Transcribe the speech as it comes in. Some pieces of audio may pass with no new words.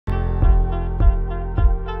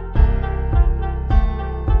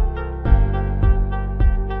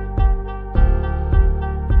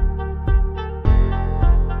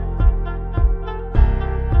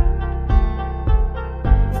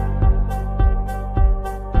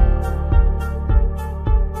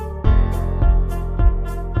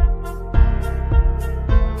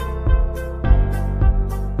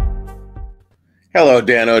Hello,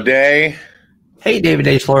 Dan O'Day. Hey, David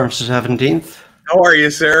H. Lawrence the 17th. How are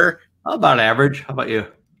you, sir? About average. How about you?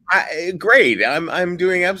 Great. I'm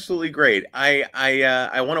doing absolutely great.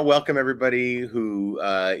 I want to welcome everybody who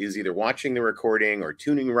is either watching the recording or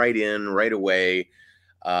tuning right in right away.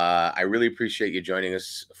 I really appreciate you joining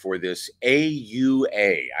us for this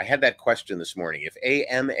AUA. I had that question this morning. If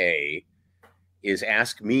AMA is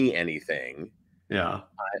Ask Me Anything, Yeah.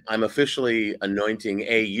 I'm officially anointing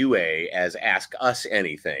AUA as Ask Us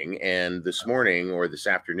Anything. And this morning or this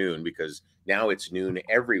afternoon, because now it's noon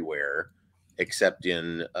everywhere except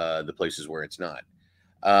in the places where it's not.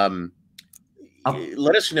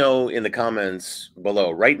 Let us know in the comments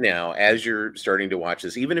below right now as you're starting to watch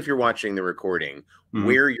this, even if you're watching the recording,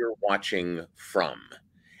 where you're watching from.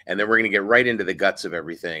 And then we're going to get right into the guts of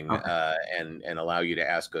everything and allow you to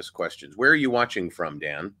ask us questions. Where are you watching from,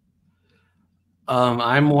 Dan?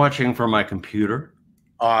 I'm watching from my computer.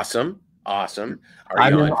 Awesome. Awesome.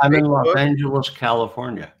 I'm in Los Angeles,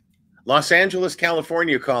 California. Los Angeles,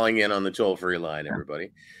 California, calling in on the toll-free line,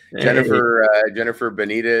 everybody. Hey. Jennifer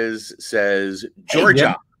Benitez says Georgia.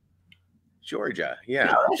 Hey, Georgia. Yeah.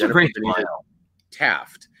 That's Jennifer a great Benitez smile.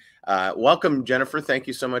 Taft. Welcome, Jennifer. Thank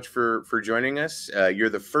you so much for joining us. You're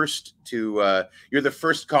the first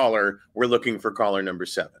caller. We're looking for caller number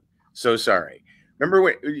 7. So sorry.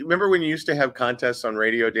 Remember when you used to have contests on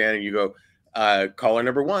radio, Dan, and you go, caller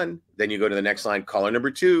number 1, then you go to the next line, caller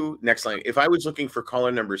number 2, next line. If I was looking for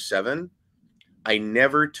caller number 7, I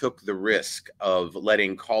never took the risk of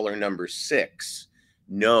letting caller number 6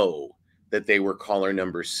 know that they were caller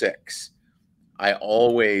number 6. I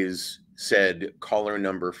always said caller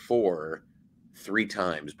number 4 3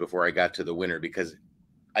 times before I got to the winner, because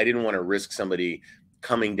I didn't want to risk somebody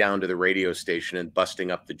coming down to the radio station and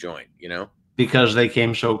busting up the joint, you know? Because they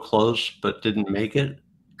came so close but didn't make it?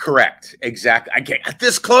 Correct. Exactly. I get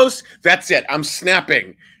this close. That's it. I'm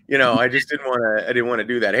snapping. You know, I just didn't want to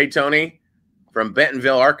do that. Hey, Tony from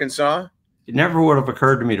Bentonville, Arkansas. It never would have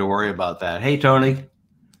occurred to me to worry about that. Hey, Tony.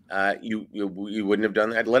 You wouldn't have done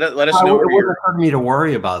that. Let us know. It would have occurred to me to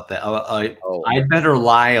worry about that. I'd better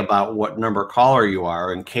lie about what number caller you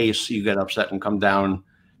are in case you get upset and come down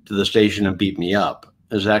to the station and beat me up.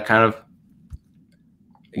 Is that kind of?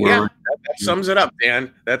 Yeah, that sums it up,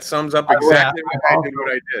 Dan. That sums up exactly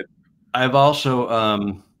what I did. I've also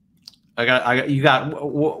you got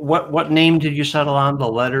what name did you settle on? The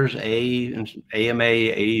letters A and AMA,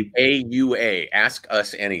 AUA. Ask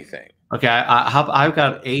Us Anything. Okay, I've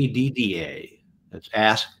got ADDA. That's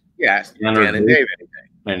Ask. Yes, Dan and Dave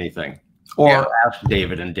anything, or Ask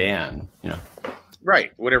David and Dan. You know,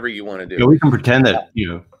 right? Whatever you want to do. Yeah, we can pretend that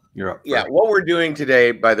you're up. Yeah, what we're doing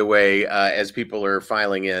today, by the way, as people are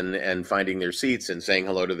filing in and finding their seats and saying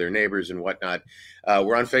hello to their neighbors and whatnot,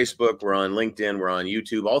 we're on Facebook, we're on LinkedIn, we're on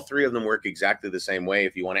YouTube. All 3 of them work exactly the same way.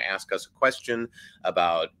 If you want to ask us a question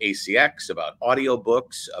about ACX, about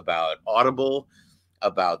audiobooks, about Audible,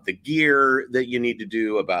 about the gear that you need to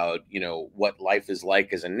do, about, you know, what life is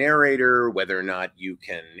like as a narrator, whether or not you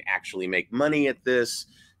can actually make money at this,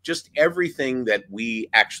 just everything that we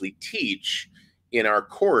actually teach in our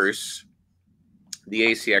course, the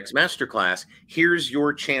ACX Master Class, here's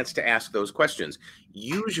your chance to ask those questions.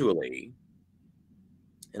 Usually,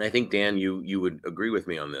 and I think, Dan, you would agree with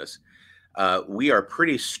me on this, we are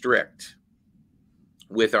pretty strict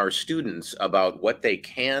with our students about what they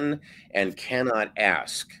can and cannot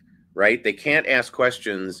ask, right? They can't ask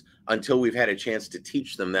questions until we've had a chance to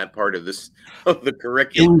teach them that part of this, of the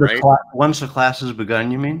curriculum, right? Once the class has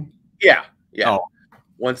begun, you mean? Yeah, yeah. Oh.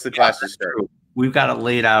 Once the class is started. We've got it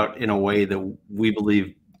laid out in a way that we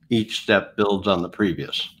believe each step builds on the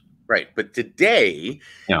previous. Right. But today,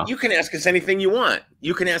 you can ask us anything you want.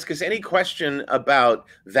 You can ask us any question about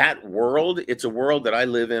that world. It's a world that I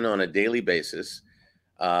live in on a daily basis.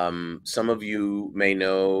 Some of you may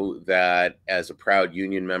know that as a proud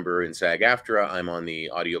union member in SAG-AFTRA, I'm on the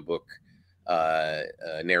audiobook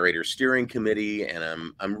narrator steering committee,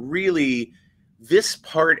 and I'm really, this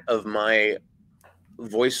part of my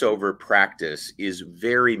voiceover practice is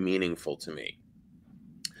very meaningful to me.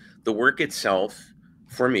 The work itself,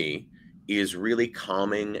 for me, is really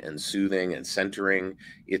calming and soothing and centering.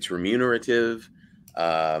 It's remunerative.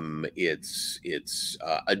 It's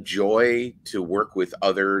a joy to work with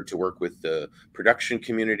the production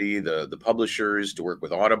community, the publishers, to work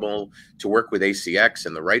with Audible, to work with ACX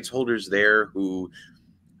and the rights holders there, who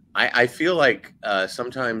I feel like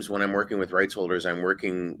sometimes when I'm working with rights holders, I'm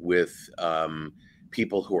working with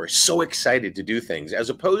people who are so excited to do things, as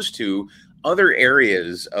opposed to other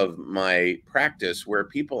areas of my practice where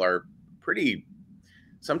people are pretty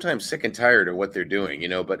sometimes sick and tired of what they're doing, you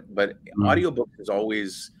know. But audiobook has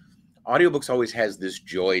always audiobooks always has this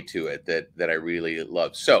joy to it that I really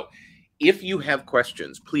love. So if you have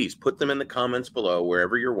questions, please put them in the comments below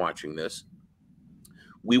wherever you're watching this.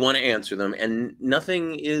 We want to answer them, and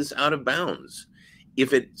nothing is out of bounds.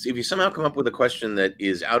 If you somehow come up with a question that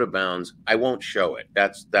is out of bounds, I won't show it.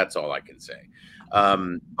 That's all I can say.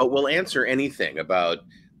 But we'll answer anything about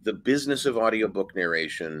the business of audiobook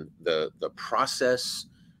narration, the process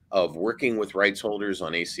of working with rights holders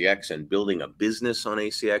on ACX and building a business on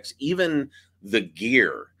ACX, even the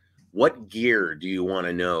gear. What gear do you want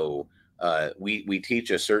to know? We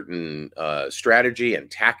teach a certain strategy and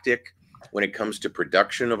tactic when it comes to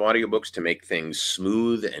production of audiobooks to make things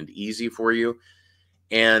smooth and easy for you.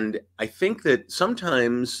 And I think that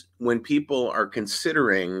sometimes when people are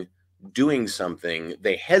considering doing something,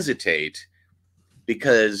 they hesitate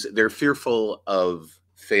because they're fearful of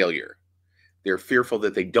failure. They're fearful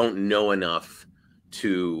that they don't know enough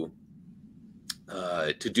to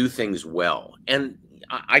do things well. And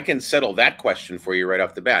I can settle that question for you right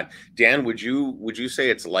off the bat. Dan, would you say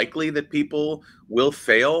it's likely that people will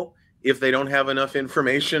fail if they don't have enough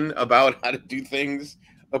information about how to do things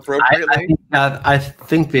appropriately? I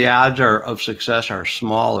think the odds of success are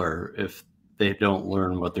smaller if they don't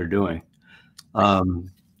learn what they're doing.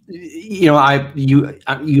 You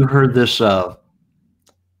heard this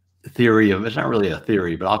theory of, it's not really a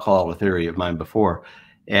theory, but I'll call it a theory of mine before.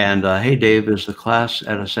 And hey, Dave, is the class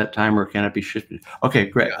at a set time or can it be shifted? Okay,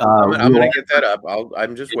 great. Yeah, I'm going to get that up.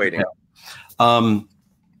 I'm just waiting.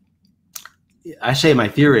 I say my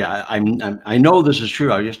theory. I know this is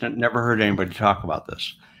true. I just never heard anybody talk about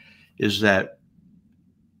this. Is that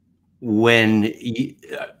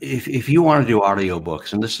if you want to do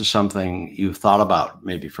audiobooks, and this is something you've thought about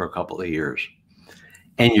maybe for a couple of years,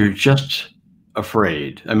 and you're just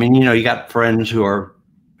afraid. I mean, you got friends who are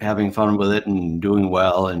having fun with it and doing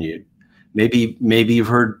well, and maybe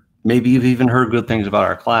you've even heard good things about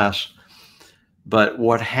our class. But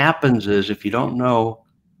what happens is if you don't know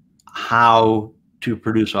how to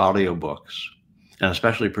produce audiobooks, and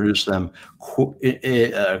especially produce them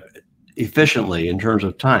efficiently in terms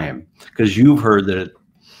of time, because you've heard that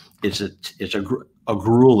it's a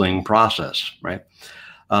grueling process, right?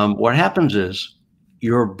 What happens is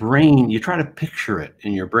your brain, you try to picture it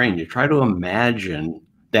in your brain, you try to imagine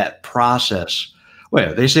that process.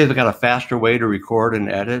 Well, they say they got a faster way to record and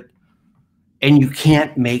edit, and you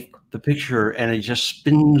can't make the picture, and it just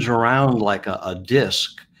spins around like a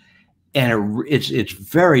disc, and it's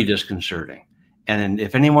very disconcerting. And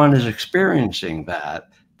if anyone is experiencing that,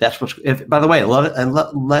 that's what's. By the way,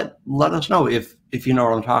 let us know if you know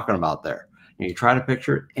what I'm talking about there. You try to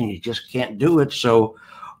picture it and you just can't do it. So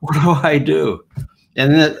what do I do?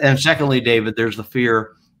 And secondly, David, there's the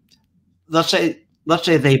fear. Let's say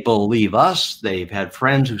they believe us. They've had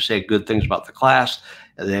friends who say good things about the class.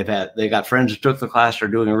 They got friends who took the class, are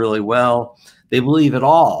doing really well. They believe it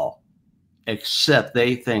all, except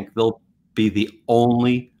they think they'll be the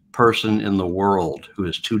only person in the world who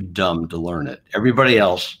is too dumb to learn it. Everybody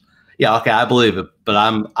else, yeah, okay, I believe it, but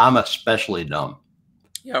I'm especially dumb.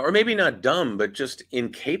 Yeah, or maybe not dumb, but just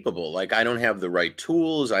incapable. Like, I don't have the right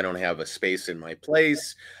tools. I don't have a space in my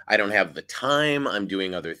place. I don't have the time. I'm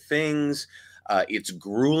doing other things. It's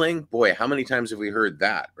grueling. Boy, how many times have we heard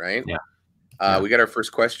that, right? Yeah. We got our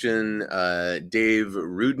first question. Dave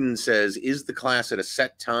Rudin says, is the class at a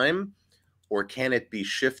set time or can it be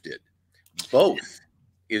shifted? Both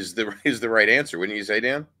is the right answer. Wouldn't you say,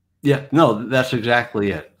 Dan? Yeah, no, that's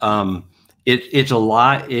exactly it. It is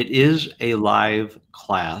a live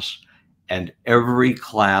class, and every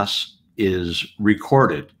class is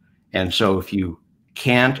recorded. And so if you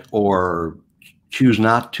can't or choose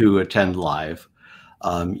not to attend live,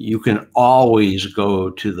 you can always go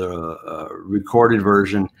to the recorded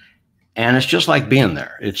version, and it's just like being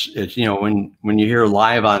there. It's when you hear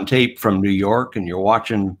live on tape from New York and you're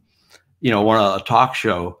watching, a talk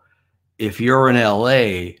show. If you're in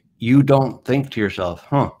LA, you don't think to yourself,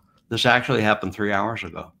 this actually happened 3 hours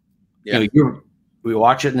ago. Yeah. We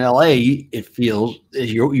watch it in LA, it feels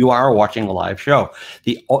you are watching a live show.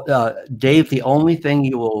 Dave, the only thing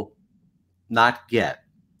you will not get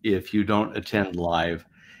if you don't attend live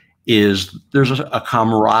is there's a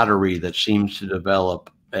camaraderie that seems to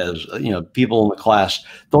develop as people in the class.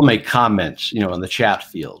 They'll make comments in the chat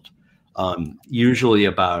field, usually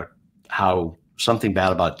about how something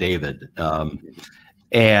bad about David,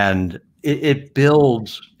 and it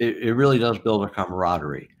builds. It really does build a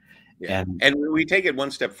camaraderie. Yeah. And we take it one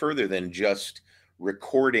step further than just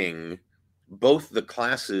recording both the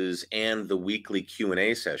classes and the weekly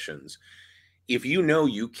Q&A sessions. If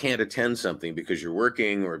you can't attend something because you're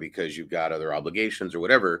working or because you've got other obligations or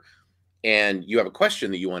whatever, and you have a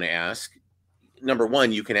question that you want to ask, number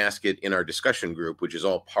one, you can ask it in our discussion group, which is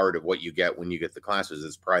all part of what you get when you get the classes.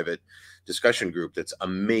 This private discussion group that's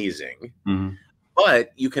amazing. Mm-hmm.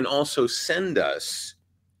 But you can also send us,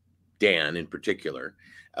 Dan in particular,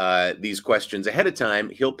 these questions ahead of time.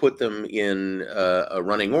 He'll put them in a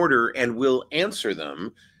running order, and we'll answer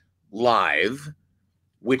them live,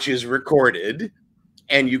 which is recorded.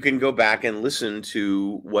 And you can go back and listen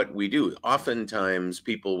to what we do. Oftentimes,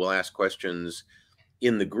 people will ask questions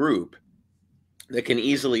in the group that can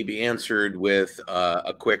easily be answered with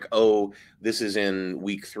a quick, oh, this is in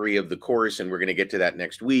week 3 of the course, and we're going to get to that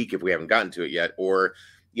next week if we haven't gotten to it yet. Or,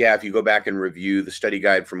 yeah, if you go back and review the study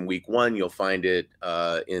guide from week 1, you'll find it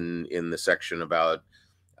in the section about,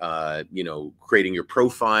 creating your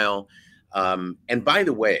profile. And by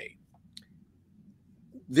the way,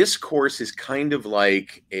 this course is kind of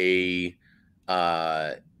like a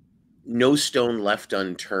no stone left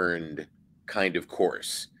unturned kind of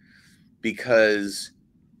course, because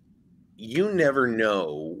you never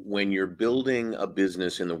know when you're building a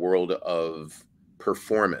business in the world of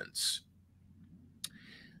performance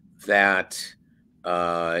that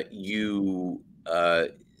one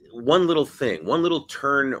little thing, one little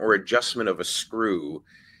turn or adjustment of a screw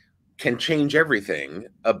can change everything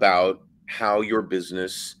about how your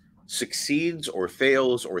business succeeds or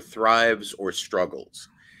fails or thrives or struggles.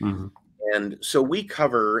 Mm-hmm. And so we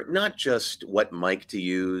cover not just what mic to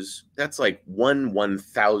use, that's like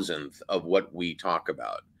 1/1000th of what we talk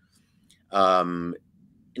about.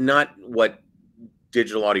 Not what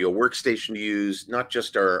digital audio workstation to use, not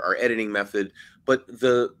just our editing method, but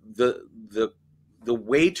the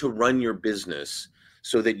way to run your business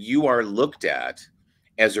so that you are looked at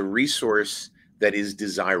as a resource that is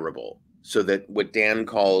desirable. So that what Dan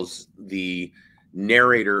calls the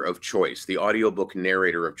narrator of choice, the audiobook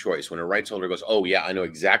narrator of choice. When a rights holder goes, oh yeah, I know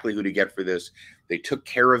exactly who to get for this. They took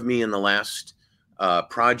care of me in the last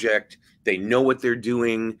project. They know what they're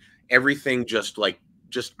doing. Everything just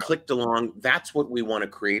clicked along. That's what we want to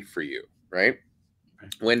create for you, right?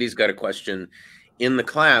 Wendy's got a question. In the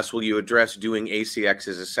class, will you address doing ACX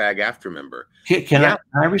as a SAG-AFTRA member? Can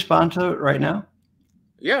I respond to it right now?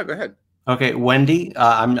 Yeah, go ahead. Okay, Wendy,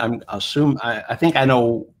 I think I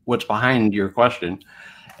know what's behind your question.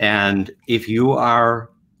 And if you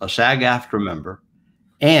are a SAG-AFTRA member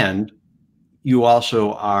and you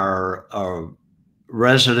also are a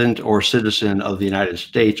resident or citizen of the United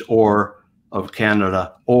States or of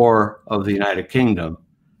Canada or of the United Kingdom,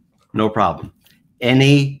 no problem.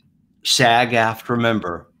 Any SAG-AFTRA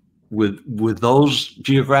member with those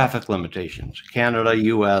geographic limitations, Canada,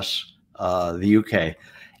 US, the UK,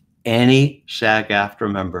 any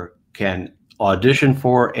SAG-AFTRA member can audition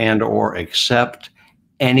for and or accept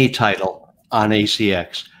any title on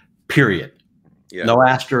ACX, period. Yeah. No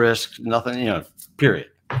asterisk, nothing,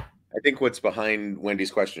 period. I think what's behind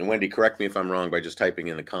Wendy's question, Wendy, correct me if I'm wrong by just typing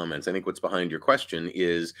in the comments. I think what's behind your question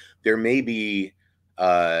is there may be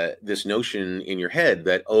this notion in your head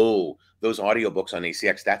that, oh, those audiobooks on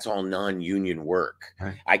ACX, that's all non-union work.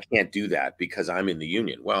 Right. I can't do that because I'm in the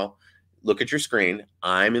union. Well, look at your screen.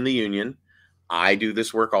 I'm in the union. I do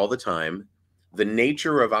this work all the time. The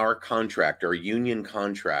nature of our contract, our union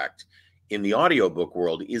contract in the audiobook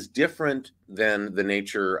world is different than the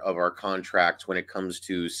nature of our contracts when it comes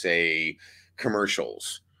to, say,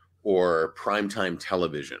 commercials or primetime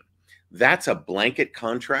television. That's a blanket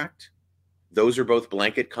contract. Those are both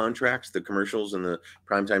blanket contracts, the commercials and the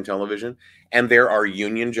primetime television. And there are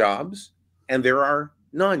union jobs and there are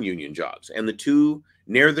non-union jobs. And the two,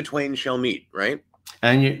 ne'er the twain shall meet, right?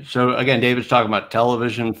 And so again, David's talking about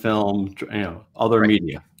television, film, other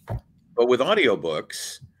media. But with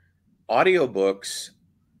audiobooks,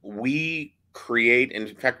 we create, and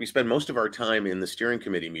in fact, we spend most of our time in the steering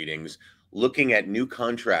committee meetings looking at new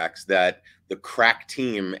contracts that the crack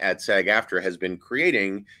team at SAG-AFTRA has been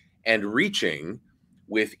creating and reaching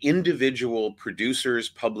with individual producers,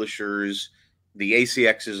 publishers, the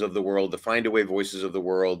ACXs of the world, the Findaway Voices of the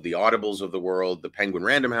world, the Audibles of the world, the Penguin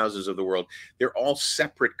Random Houses of the world. They're all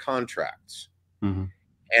separate contracts. Mm-hmm.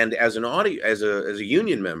 And as a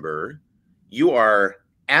union member, you are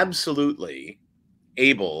absolutely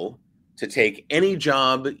able to take any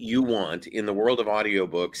job you want in the world of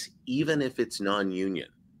audiobooks, even if it's non-union.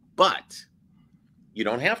 But you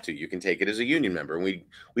don't have to. You can take it as a union member. And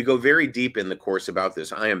we go very deep in the course about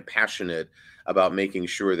this. I am passionate about making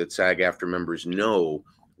sure that SAG-AFTRA members know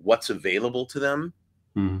what's available to them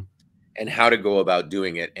and how to go about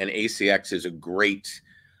doing it. And ACX is a great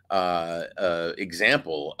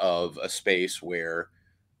example of a space where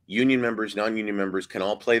union members, non-union members can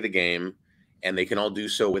all play the game, and they can all do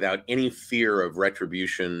so without any fear of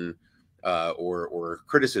retribution or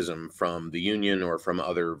criticism from the union or from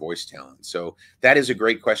other voice talent? So that is a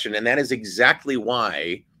great question, and that is exactly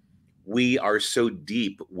why we are so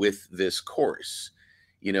deep with this course.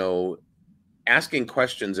 You know, asking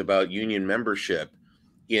questions about union membership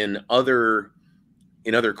in other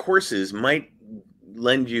courses might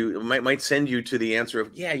send you to the answer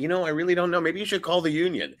of, yeah, you know, I really don't know, maybe you should call the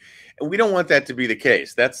union. And we don't want that to be the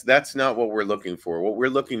case. That's not what we're looking for. What we're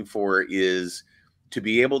looking for is to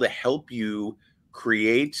be able to help you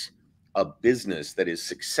create a business that is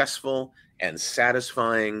successful and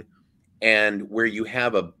satisfying, and where you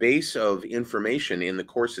have a base of information in the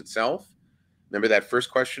course itself. Remember that first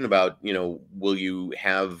question about, you know, will you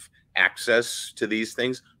have access to these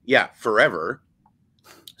things? Yeah, forever.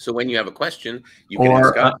 So when you have a question, you can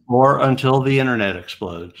ask us. Or until the internet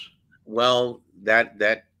explodes. Well, you got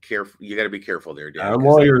to be careful there, Dan. Our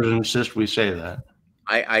lawyers insist we say that.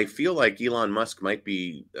 I feel like Elon Musk might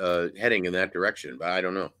be heading in that direction, but I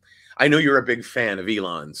don't know. I know you're a big fan of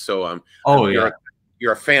Elon's, so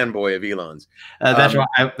you're a fanboy of Elon's. That's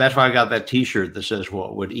why I got that T-shirt that says,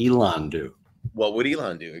 "What would Elon do?" What would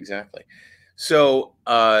Elon do? Exactly. So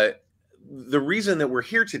the reason that we're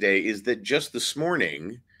here today is that just this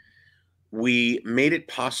morning we made it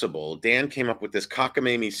possible. Dan came up with this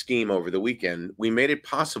cockamamie scheme over the weekend. We made it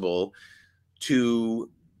possible to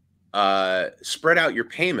spread out your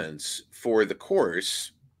payments for the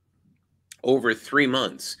course over 3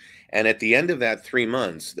 months. And at the end of that 3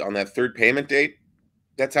 months, on that third payment date,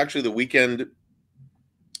 that's actually the weekend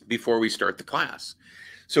before we start the class.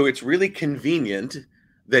 So it's really convenient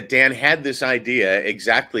that Dan had this idea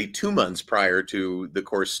exactly 2 months prior to the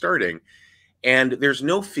course starting. And there's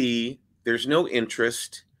no fee, there's no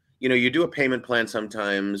interest. You know, you do a payment plan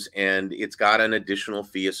sometimes, and it's got an additional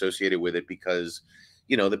fee associated with it because,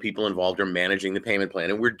 you know, the people involved are managing the payment plan,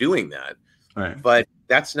 and we're doing that. Right. But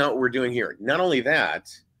that's not what we're doing here. Not only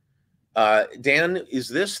that, Dan, is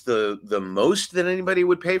this the most that anybody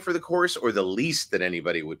would pay for the course, or the least that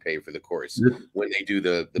anybody would pay for the course when they do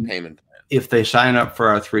the payment plan? If they sign up for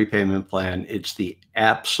our 3 payment plan, it's the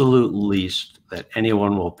absolute least that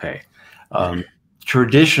anyone will pay.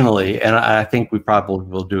 Traditionally, and I think we probably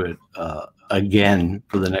will do it again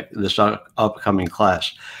for this upcoming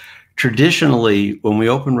class. Traditionally, when we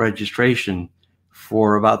open registration,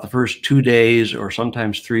 for about the first 2 days or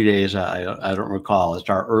sometimes 3 days, I don't recall, it's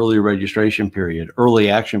our early registration period, early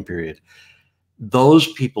action period.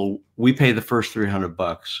 Those people, we pay the first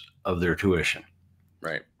 $300 of their tuition.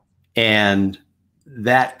 Right. And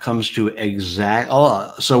that comes to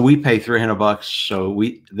so we pay $300, so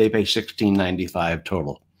they pay $1,695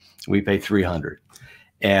 total. We pay $300,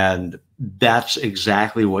 and that's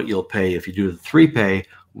exactly what you'll pay if you do the 3 pay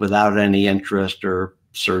without any interest or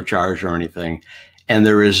surcharge or anything. And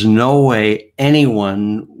there is no way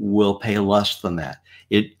anyone will pay less than that.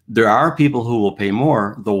 There are people who will pay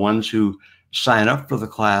more, the ones who sign up for the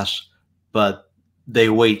class, but they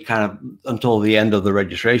wait kind of until the end of the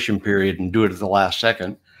registration period and do it at the last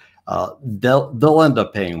second. They'll end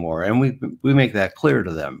up paying more, and we make that clear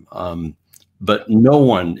to them. But no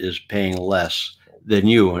one is paying less than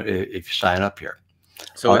you if you sign up here.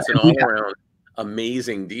 So it's an all-around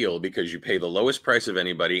amazing deal, because you pay the lowest price of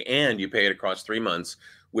anybody, and you pay it across 3 months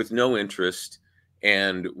with no interest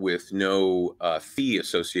and with no fee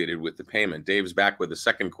associated with the payment. Dave's back with a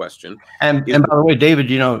second question. And by the way, David,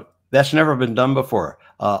 you know, that's never been done before.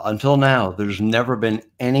 Until now, there's never been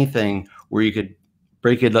anything where you could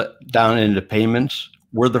break it down into payments.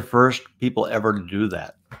 We're the first people ever to do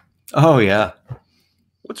that. Oh, yeah.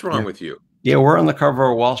 What's wrong with you? Yeah, we're on the cover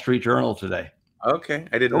of Wall Street Journal today. Okay,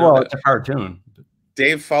 I didn't know that. It's a cartoon.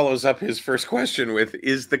 Dave follows up his first question with,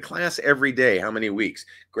 is the class every day? How many weeks?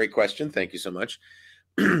 Great question. Thank you so much.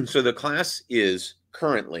 So the class is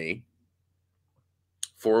currently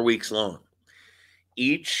 4 weeks long.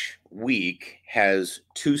 Each week has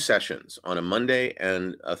 2 sessions, on a Monday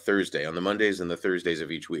and a Thursday, on the Mondays and the Thursdays of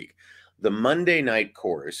each week. The Monday night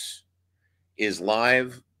course is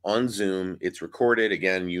live on Zoom. It's recorded.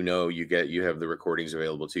 Again, you know, you have the recordings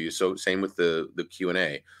available to you. So same with the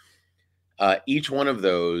Q&A. Each one of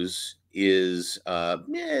those is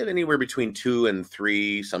anywhere between 2 and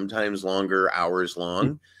 3, sometimes longer, hours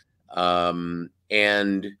long.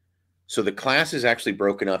 And so the class is actually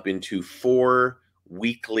broken up into 4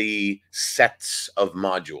 weekly sets of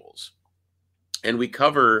modules. And we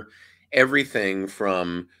cover everything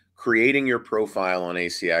from creating your profile on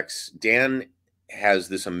ACX. Dan has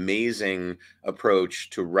this amazing approach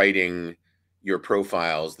to writing your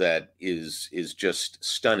profiles that is just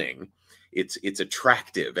stunning. It's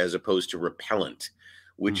attractive as opposed to repellent,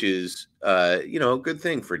 which is you know, a good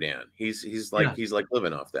thing for Dan. He's like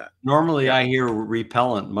living off that. Normally, Yeah. I hear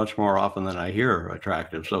repellent much more often than I hear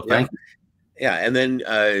attractive. So Yeah. thank you. Yeah. And then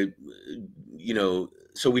you know,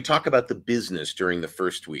 so we talk about the business during the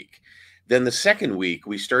first week. Then the second week,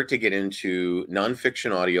 we start to get into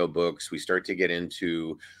nonfiction audiobooks. We start to get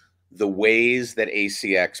into the ways that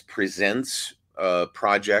ACX presents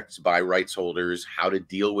projects by rights holders, how to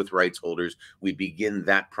deal with rights holders. We begin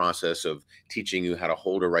that process of teaching you how to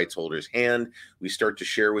hold a rights holder's hand. We start to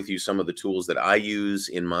share with you some of the tools that I use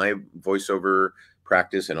in my voiceover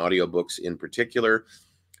practice and audiobooks in particular.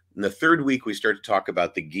 In the third week, we start to talk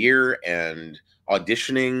about the gear and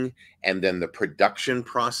auditioning and then the production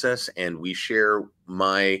process. And we share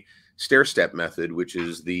my stair-step method, which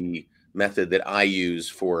is the method that I use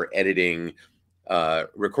for editing,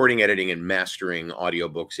 recording, editing, and mastering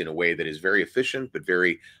audiobooks in a way that is very efficient, but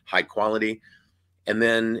very high quality. And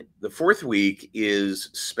then the fourth week is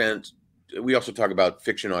spent, we also talk about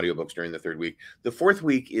fiction audiobooks during the third week. The fourth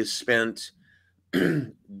week is spent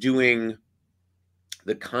doing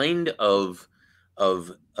the kind of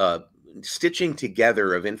stitching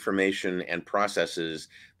together of information and processes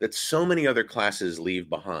that so many other classes leave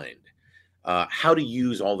behind. How to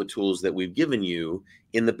use all the tools that we've given you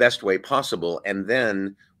in the best way possible. And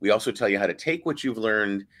then we also tell you how to take what you've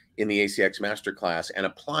learned in the ACX Master Class and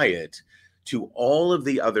apply it to all of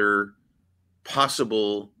the other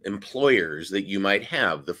possible employers that you might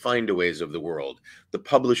have, the findaways of the world, the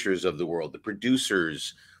publishers of the world, the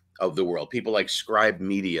producers of the world, people like Scribe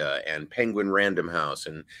Media and Penguin Random House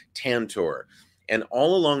and Tantor. And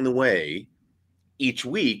all along the way, each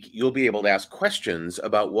week, you'll be able to ask questions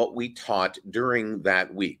about what we taught during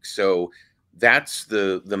that week. So that's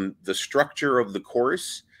the structure of the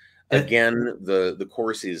course. Again, the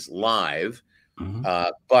course is live,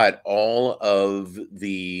 but all of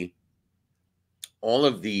the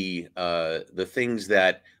things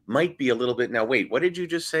that might be a little bit, now wait, what did you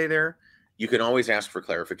just say there? You can always ask for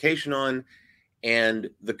clarification on. And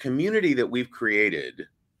the community that we've created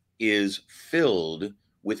is filled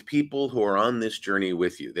with people who are on this journey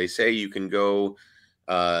with you. They say you can go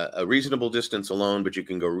a reasonable distance alone, but you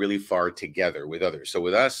can go really far together with others. So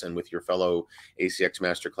with us and with your fellow ACX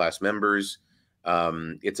Masterclass members,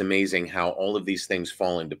 it's amazing how all of these things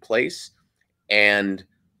fall into place. And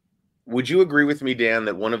would you agree with me, Dan,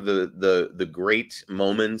 that one of the great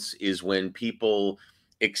moments is when people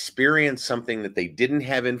experience something that they didn't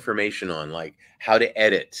have information on, like how to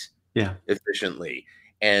edit efficiently,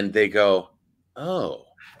 and they go, oh.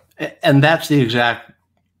 And that's the exact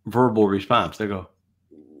verbal response. They go,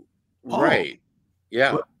 oh, right.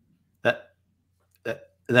 Yeah.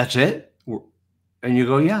 That's it? And you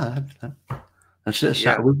go, yeah, that's it.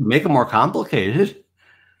 Yeah. We can make it more complicated.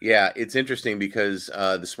 Yeah, it's interesting because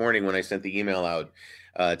this morning when I sent the email out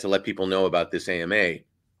to let people know about this AMA,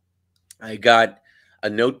 I got a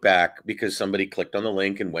note back because somebody clicked on the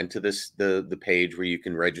link and went to the page where you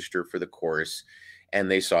can register for the course, and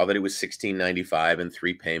they saw that it was $16.95 and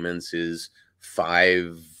 3 payments is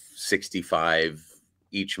 $565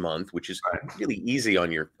 each month, which is really easy on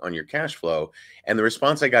your cash flow. And the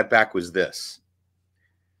response I got back was this.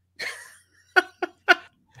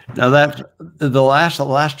 Now that's the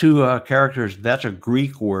last two characters. That's a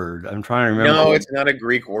Greek word. I'm trying to remember. No, it's not a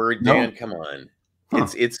Greek word, Dan. No. Come on. Huh.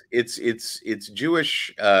 It's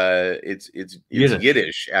Jewish. It's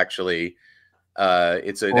Yiddish actually.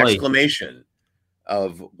 It's an exclamation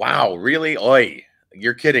of wow, really? Oi,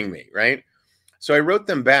 you're kidding me, right? So I wrote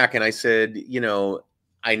them back and I said, you know,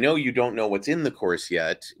 I know you don't know what's in the course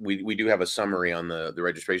yet. We do have a summary on the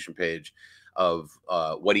registration page of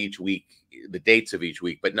what each week, the dates of each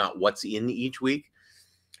week, but not what's in each week.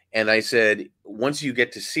 And I said, once you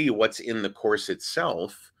get to see what's in the course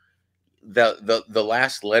itself, the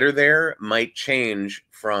last letter there might change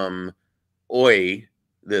from oi,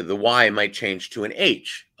 the Y might change to an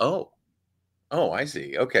H. Oh, I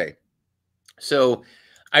see. Okay. So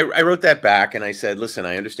I wrote that back and I said, listen,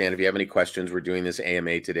 I understand if you have any questions, we're doing this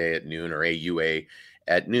AMA today at noon, or AUA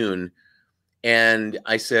at noon. And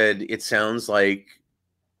I said, it sounds like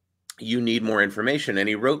you need more information. And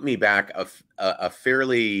he wrote me back a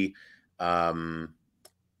fairly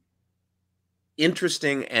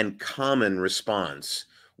interesting and common response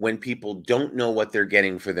when people don't know what they're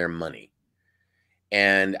getting for their money.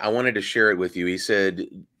 And I wanted to share it with you. He said,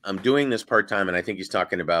 I'm doing this part-time, and I think he's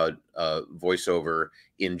talking about voiceover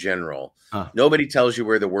in general. Nobody tells you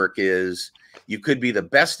where the work is. You could be the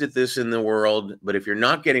best at this in the world, but if you're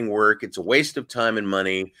not getting work, it's a waste of time and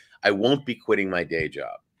money. I won't be quitting my day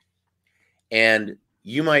job. And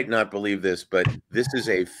you might not believe this, but this is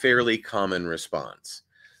a fairly common response.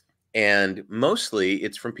 And mostly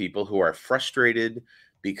it's from people who are frustrated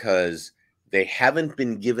because they haven't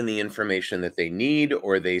been given the information that they need,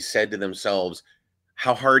 or they said to themselves,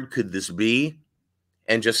 how hard could this be?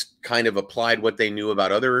 And just kind of applied what they knew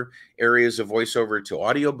about other areas of voiceover to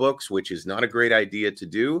audiobooks, which is not a great idea to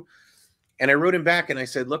do. And I wrote him back and I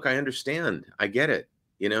said, look, I understand. I get it,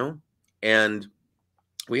 you know? And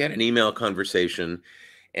we had an email conversation.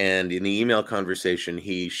 And in the email conversation,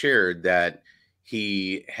 he shared that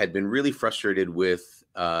he had been really frustrated with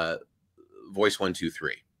Voice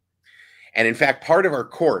 123. And in fact, part of our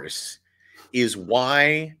course is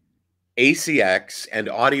why ACX and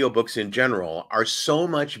audiobooks in general are so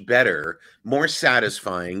much better, more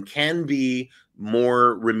satisfying, can be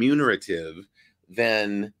more remunerative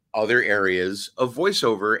than other areas of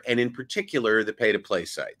voiceover, and in particular, the pay-to-play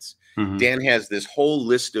sites. Mm-hmm. Dan has this whole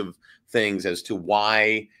list of things as to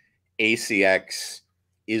why ACX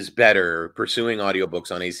is better, pursuing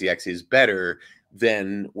audiobooks on ACX is better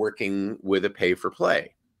than working with a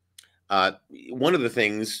pay-for-play. One of the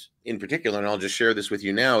things in particular, and I'll just share this with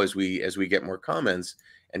you now as we get more comments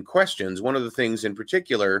and questions. One of the things in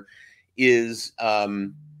particular is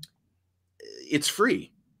it's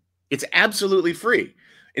free. It's absolutely free.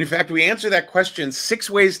 In fact, we answer that question 6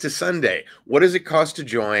 ways to Sunday. What does it cost to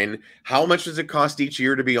join? How much does it cost each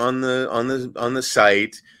year to be on the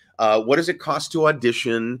site? What does it cost to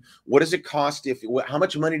audition? What does it cost how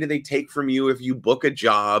much money do they take from you if you book a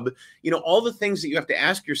job? You know, all the things that you have to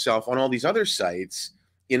ask yourself on all these other sites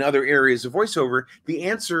in other areas of voiceover. The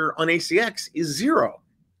answer on ACX is 0.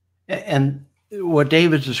 And what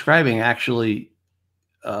David's describing actually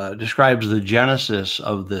describes the genesis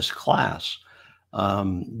of this class.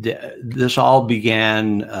 This all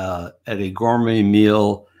began at a gourmet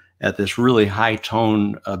meal at this really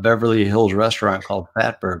high-tone Beverly Hills restaurant called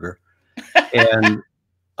Fat Burger. And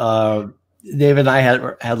David and I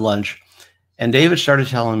had lunch, and David started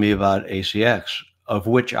telling me about ACX, of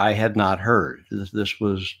which I had not heard. This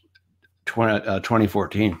was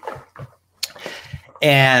 2014.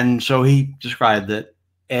 And so he described it,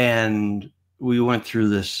 and we went through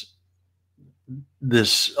this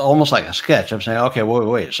almost like a sketch. I'm saying, okay,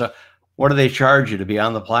 wait. So what do they charge you to be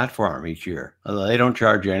on the platform each year? They don't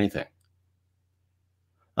charge you anything.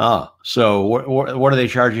 Oh, so what do they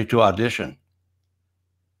charge you to audition?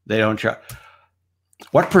 They don't charge.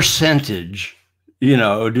 What percentage,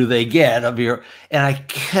 do they get of your? And I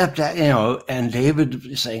kept, and David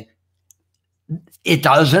was saying, it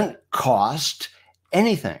doesn't cost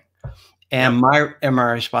anything. And my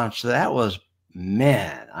response to that was,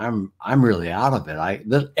 man, I'm really out of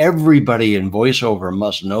it. Everybody in voiceover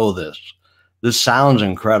must know this. This sounds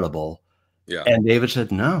incredible. Yeah. And David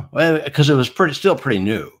said no, because it was still pretty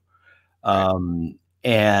new. Right.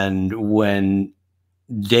 And when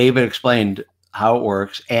David explained how it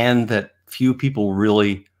works, and that few people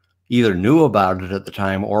really either knew about it at the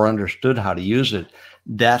time or understood how to use it,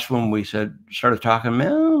 that's when we started talking.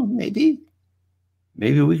 Well, maybe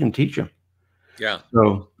we can teach them. Yeah.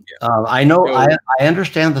 So I know, I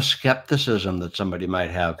understand the skepticism that somebody might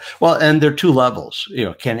have. Well, and there are 2 levels.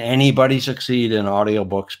 Can anybody succeed in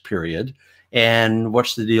audiobooks, period? And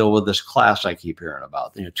what's the deal with this class I keep hearing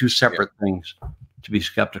about? 2 separate things to be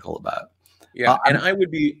skeptical about. Yeah, and I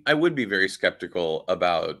would be very skeptical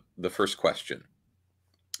about the first question,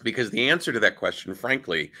 because the answer to that question,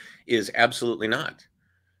 frankly, is absolutely not.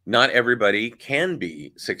 Not everybody can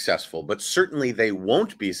be successful, but certainly they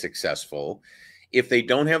won't be successful if they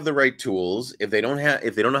don't have the right tools, if they don't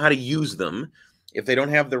know how to use them, if they don't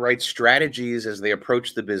have the right strategies as they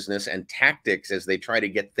approach the business and tactics as they try to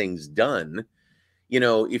get things done.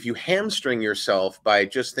 If you hamstring yourself by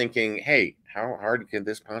just thinking, hey, how hard could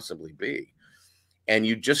this possibly be? And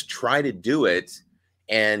you just try to do it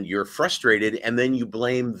and you're frustrated, and then you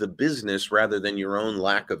blame the business rather than your own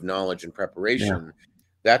lack of knowledge and preparation. Yeah.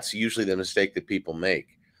 That's usually the mistake that people make.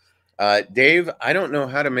 Dave, I don't know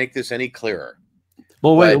how to make this any clearer.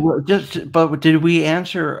 Well, but did we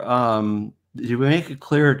answer, did we make it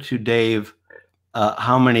clear to Dave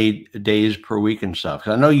how many days per week and stuff?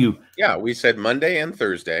 Because I know you. Yeah, we said Monday and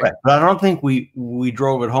Thursday. Right, but I don't think we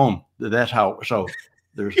drove it home. That's how. So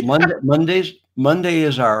there's Mondays. Monday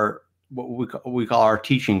is what we call our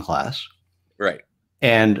teaching class. Right.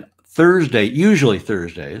 And usually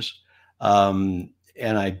Thursdays, and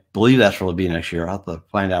I believe that's what it'll be next year. I'll have to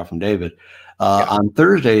find out from David. On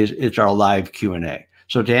Thursdays, it's our live Q&A.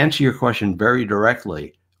 So to answer your question very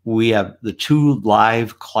directly, we have the 2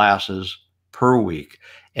 live classes per week.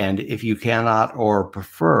 And if you cannot or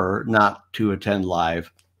prefer not to attend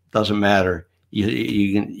live, doesn't matter.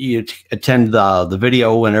 You attend the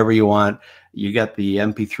video whenever you want. You get the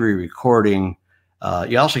MP3 recording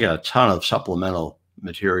You also got a ton of supplemental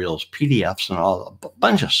materials, PDFs, and all a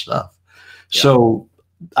bunch of stuff. Yeah. So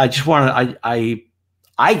I just want to,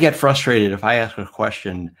 I get frustrated if I ask a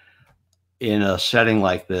question in a setting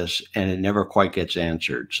like this and it never quite gets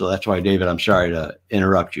answered. So that's why, David, I'm sorry to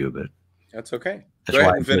interrupt you, but that's okay. Go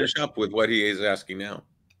ahead and finish up with what he is asking now,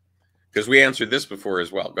 because we answered this before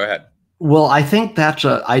as well. Go ahead. Well, I think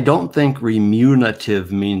I don't think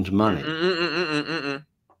remunerative means money.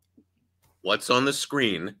 What's on the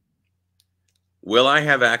screen? Will I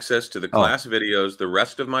have access to the class videos the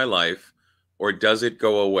rest of my life, or does it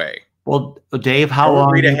go away? Well, Dave, how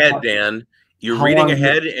long? Read ahead, Dan. You're reading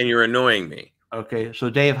ahead and you're annoying me. Okay,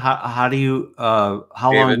 so Dave, how do you how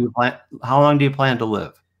long do you plan to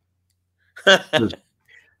live?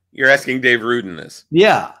 You're asking Dave Rudin this.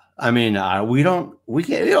 Yeah, I mean, we don't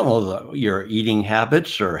know your eating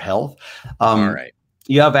habits or health. All right,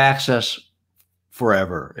 you have access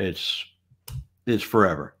forever. It's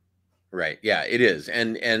forever. Right. Yeah, it is.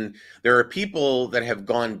 And there are people that have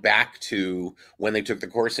gone back to when they took the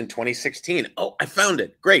course in 2016. Oh, I found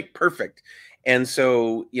it. Great. Perfect. And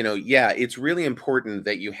so, yeah, it's really important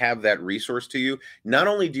that you have that resource to you. Not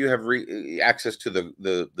only do you have access to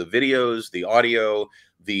the videos, the audio,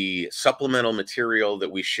 the supplemental material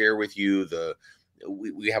that we share with you,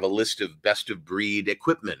 we have a list of best of breed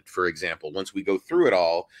equipment, for example. Once we go through it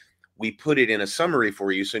all, we put it in a summary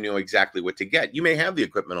for you so you know exactly what to get. You may have the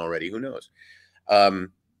equipment already, who knows?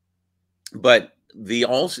 But the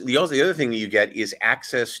other thing that you get is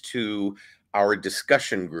access to our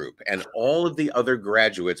discussion group and all of the other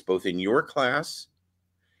graduates, both in your class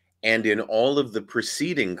and in all of the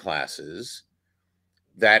preceding classes,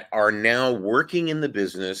 that are now working in the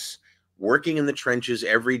business, working in the trenches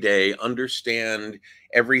every day, understand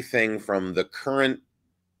everything from the current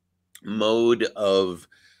mode of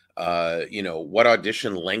what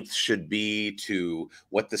audition length should be to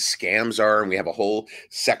what the scams are. And we have a whole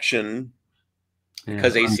section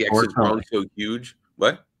because ACX has grown so huge.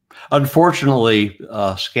 What? Unfortunately,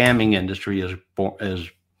 scamming industry is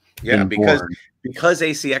because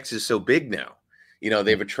ACX is so big now.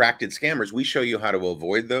 They've attracted scammers. We show you how to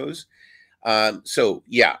avoid those. So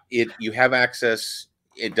yeah, you have access.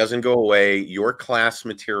 It doesn't go away. Your class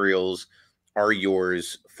materials are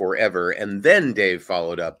yours forever. And then Dave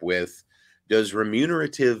followed up with, does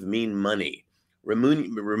remunerative mean money?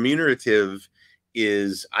 Remunerative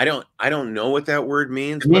is, I don't know what that word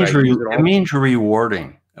means. It means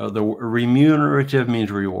rewarding. The remunerative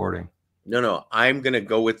means rewarding. No, I'm going to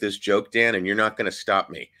go with this joke, Dan, and you're not going to stop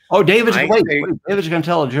me. Oh, David's going to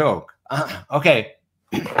tell a joke. Okay.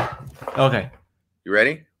 Okay. You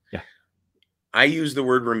ready? Yeah. I use the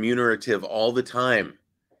word remunerative all the time,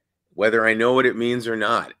 whether I know what it means or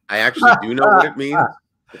not. I actually do know what it means.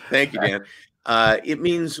 Thank you, Dan. It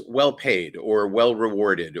means well paid or well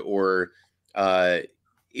rewarded, or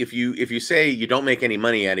if you say you don't make any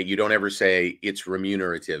money at it, you don't ever say it's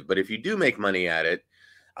remunerative. But if you do make money at it,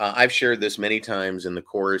 I've shared this many times in the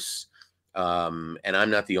course, and I'm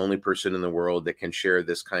not the only person in the world that can share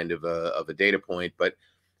this kind of a data point, but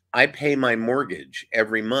I pay my mortgage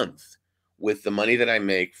every month with the money that I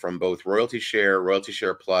make from both Royalty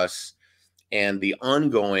Share Plus, and the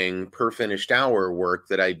ongoing per finished hour work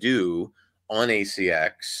that I do on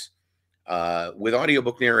ACX with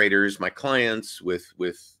audiobook narrators, my clients, with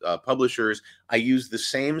publishers. I use the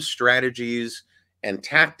same strategies and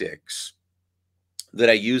tactics that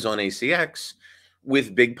I use on ACX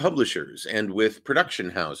with big publishers and with production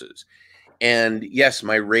houses. And yes,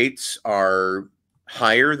 my rates are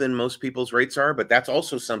higher than most people's rates are, but that's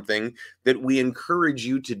also something that we encourage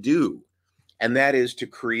you to do. And that is to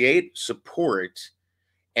create support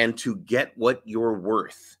and to get what you're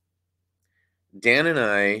worth. Dan and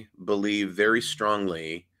I believe very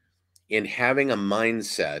strongly in having a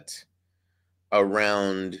mindset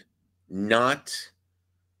around not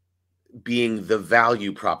being the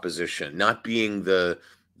value proposition, not being the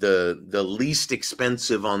least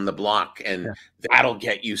expensive on the block, and that'll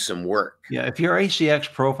get you some work. Yeah, if your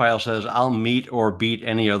ACX profile says I'll meet or beat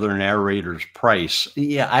any other narrator's price,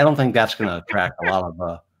 yeah, I don't think that's going to attract a lot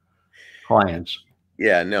of clients.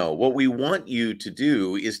 Yeah, no. What we want you to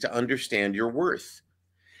do is to understand your worth.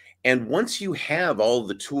 And once you have all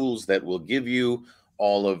the tools that will give you,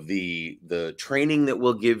 all of the training that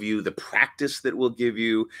we'll give you, the practice that we'll give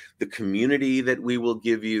you, the community that we will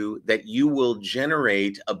give you, that you will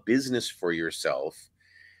generate a business for yourself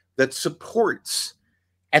that supports,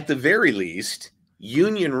 at the very least,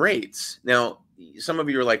 union rates. Now, some of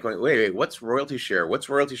you are like, wait, what's Royalty Share? What's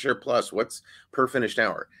Royalty Share Plus? What's per finished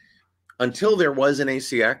hour? Until there was an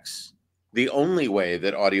ACX, the only way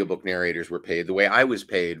that audiobook narrators were paid, the way I was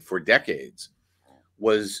paid for decades,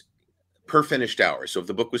 was per finished hour. So if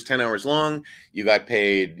the book was 10 hours long, you got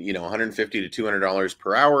paid, $150 to $200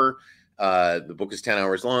 per hour. The book is 10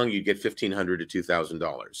 hours long, you'd get $1,500 to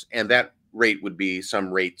 $2,000. And that rate would be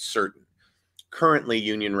some rate certain. Currently,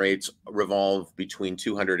 union rates revolve between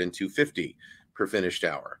 $200 and $250 per finished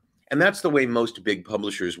hour. And that's the way most big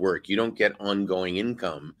publishers work. You don't get ongoing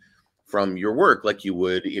income from your work like you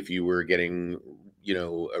would if you were getting,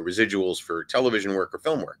 residuals for television work or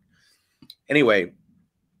film work. Anyway,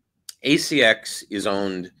 ACX is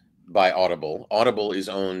owned by Audible. Audible is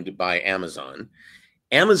owned by Amazon.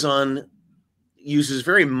 Amazon uses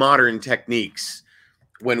very modern techniques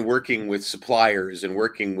when working with suppliers and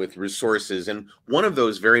working with resources. And one of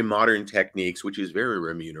those very modern techniques, which is very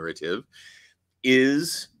remunerative,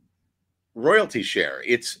 is royalty share.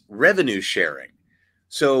 It's revenue sharing.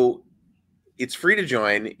 So it's free to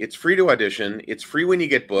join. It's free to audition. It's free when you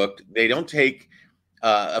get booked. They don't take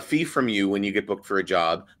a fee from you when you get booked for a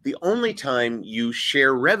job. The only time you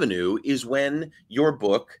share revenue is when your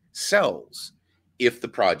book sells, if the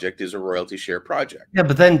project is a royalty share project. Yeah,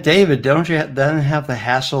 but then, David, don't you then have the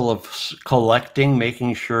hassle of collecting,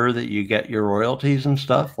 making sure that you get your royalties and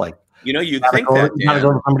stuff? Like, you think that you gotta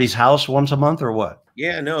go to somebody's house once a month or what?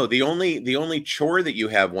 Yeah, no. The only chore that you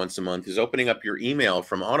have once a month is opening up your email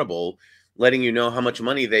from Audible, letting you know how much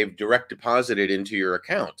money they've direct deposited into your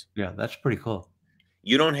account. Yeah, that's pretty cool.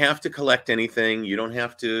 You don't have to collect anything. You don't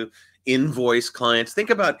have to invoice clients. Think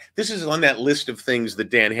about, this is on that list of things that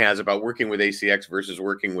Dan has about working with ACX versus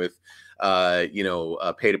working with,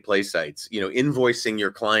 pay-to-play sites, invoicing your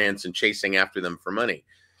clients and chasing after them for money.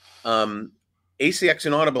 ACX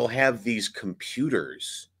and Audible have these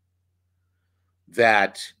computers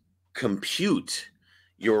that compute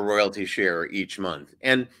your royalty share each month.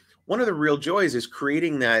 And one of the real joys is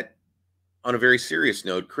creating that, on a very serious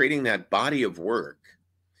note, creating that body of work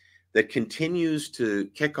that continues to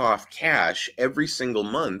kick off cash every single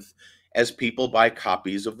month as people buy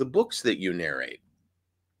copies of the books that you narrate.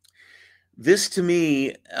 This to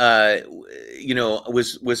me,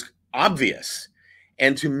 was obvious.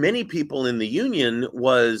 And to many people in the union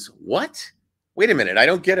was, what? Wait a minute, I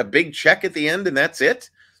don't get a big check at the end and that's it?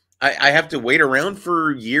 I have to wait around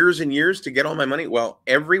for years and years to get all my money? Well,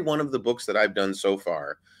 every one of the books that I've done so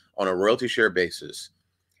far on a royalty share basis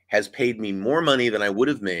has paid me more money than I would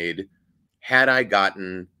have made had I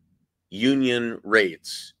gotten union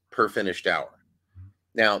rates per finished hour.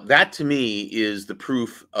 Now, that to me is the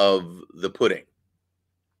proof of the pudding.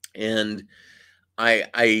 And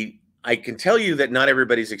I can tell you that not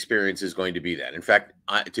everybody's experience is going to be that. In fact,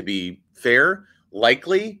 to be fair,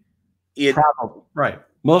 likely it right.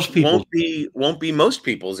 Most people won't be most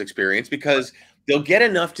people's experience, because they'll get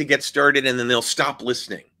enough to get started and then they'll stop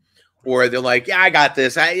listening. Or they're like, yeah, I got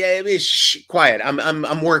this. Quiet.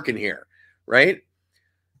 I'm working here, right?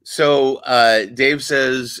 So Dave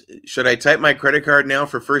says, should I type my credit card now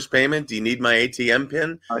for first payment? Do you need my ATM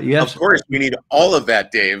pin? Yes. Of course, we need all of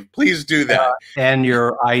that, Dave. Please do that. And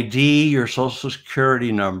your ID, your social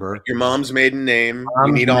security number. Your mom's maiden name.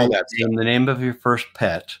 We need all that stuff. The name of your first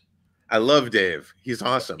pet. I love Dave. He's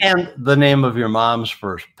awesome. And the name of your mom's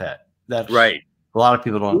first pet. That's right. A lot of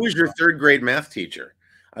people don't. Who was your third grade math teacher?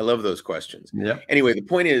 I love those questions. Yeah. Anyway, the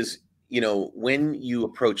point is, when you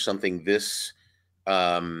approach something this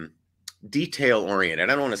detail oriented,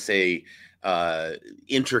 I don't want to say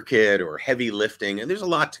intricate or heavy lifting, and there's a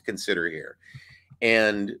lot to consider here.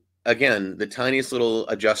 And again, the tiniest little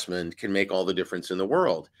adjustment can make all the difference in the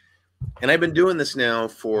world. And I've been doing this now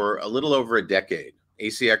for a little over a decade.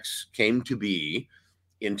 ACX came to be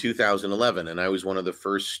in 2011, and I was one of the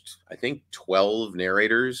first, I think, 12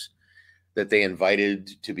 narrators that they invited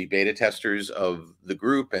to be beta testers of the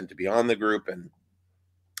group and to be on the group. And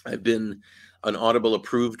I've been an Audible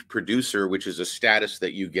approved producer, which is a status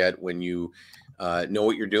that you get when you know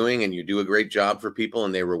what you're doing and you do a great job for people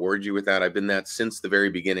and they reward you with that. I've been that since the very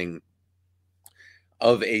beginning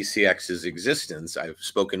of ACX's existence. I've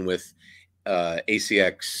spoken with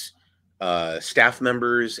ACX staff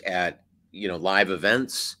members at live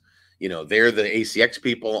events. They're the ACX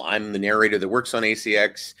people. I'm the narrator that works on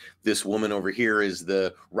ACX. This woman over here is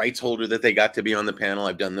the rights holder that they got to be on the panel.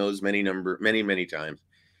 I've done those many times.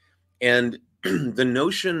 And the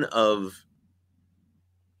notion of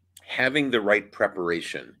having the right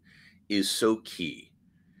preparation is so key.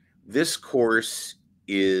 This course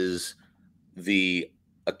is the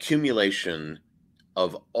accumulation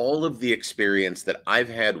of all of the experience that I've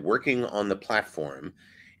had working on the platform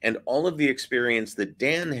and all of the experience that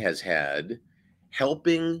Dan has had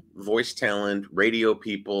helping voice talent, radio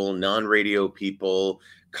people, non-radio people,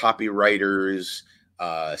 copywriters,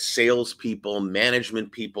 salespeople,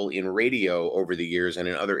 management people in radio over the years and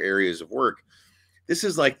in other areas of work. This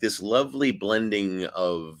is like this lovely blending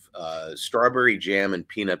of strawberry jam and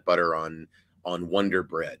peanut butter on Wonder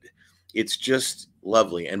Bread. It's just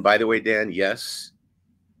lovely. And by the way, Dan, yes,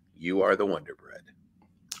 you are the Wonder Bread.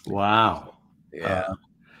 Wow. Yeah,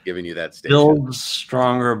 giving you that station. Build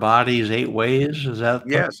Stronger Bodies 8 Ways. Is that?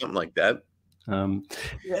 Yeah, something like that.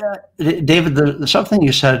 Yeah, David, something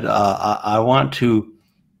you said, I want to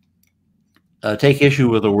take issue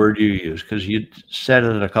with the word you use, because you said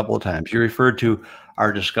it a couple of times. You referred to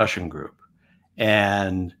our discussion group,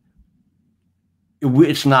 and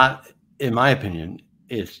it's not, in my opinion,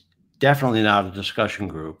 it's definitely not a discussion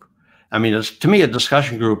group. I mean, to me, a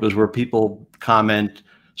discussion group is where people comment,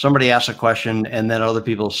 somebody asks a question, and then other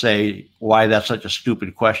people say why that's such a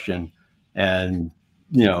stupid question, and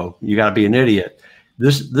you know, you got to be an idiot.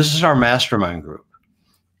 This is our mastermind group,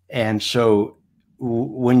 and so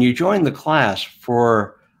when you join the class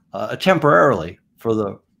for temporarily for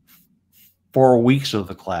the 4 weeks of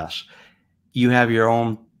the class, you have your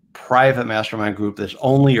own private mastermind group that's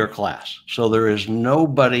only your class. So there is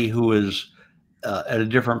nobody who is at a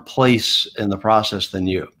different place in the process than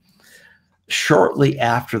you. Shortly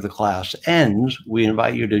after the class ends, we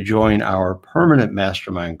invite you to join our permanent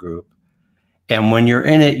mastermind group. And when you're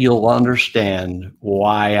in it, you'll understand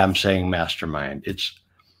why I'm saying mastermind.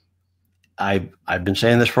 I've been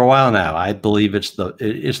saying this for a while now. I believe it's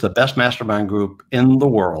the best mastermind group in the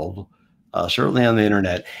world, certainly on the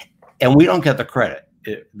internet. And we don't get the credit.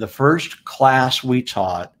 The first class we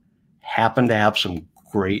taught happened to have some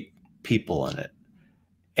great people in it.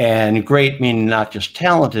 And great meaning not just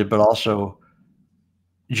talented, but also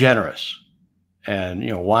generous and, you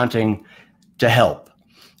know, wanting to help.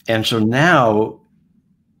 And so now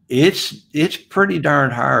it's pretty darn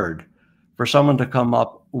hard for someone to come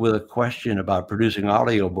up with a question about producing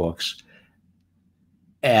audiobooks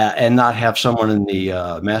and not have someone in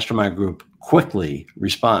the mastermind group quickly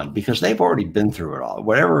respond, because they've already been through it all.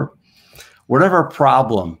 Whatever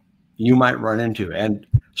problem you might run into, and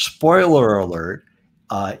spoiler alert,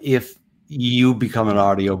 if you become an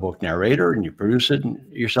audiobook narrator and you produce it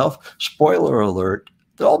yourself, spoiler alert,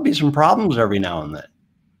 there'll be some problems every now and then.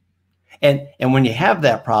 And when you have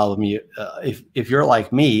that problem, if you're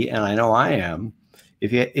like me, and I know I am,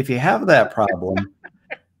 if you have that problem,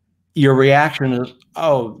 your reaction is,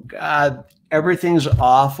 oh God, everything's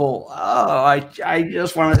awful. Oh,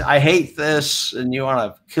 I hate this, and you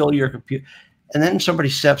want to kill your computer. And then somebody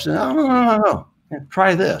steps in, oh, no,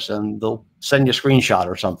 try this, and they'll send you a screenshot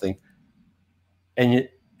or something, and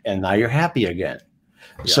now you're happy again.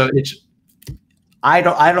 Yeah. So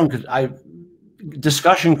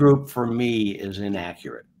discussion group for me is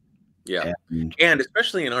inaccurate. Yeah, and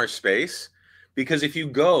especially in our space, because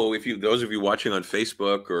those of you watching on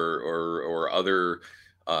Facebook or other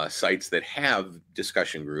sites that have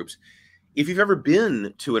discussion groups, if you've ever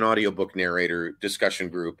been to an audiobook narrator discussion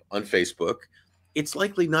group on Facebook, it's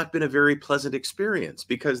likely not been a very pleasant experience,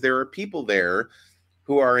 because there are people there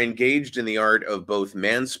who are engaged in the art of both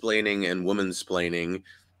mansplaining and womansplaining,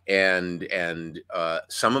 and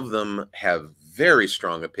some of them have very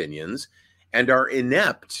strong opinions and are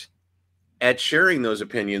inept at sharing those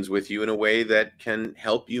opinions with you in a way that can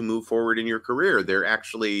help you move forward in your career. They're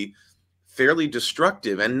actually fairly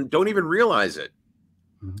destructive and don't even realize it.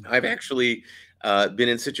 Mm-hmm. I've actually been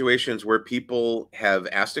in situations where people have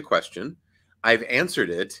asked a question, I've answered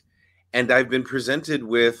it, and I've been presented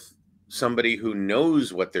with somebody who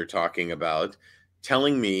knows what they're talking about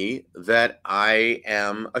telling me that I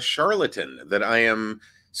am a charlatan, that I am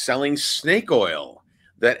selling snake oil,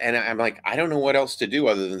 and I'm like, I don't know what else to do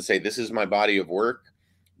other than say, this is my body of work.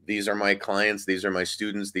 These are my clients. These are my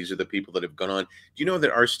students. These are the people that have gone on. Do you know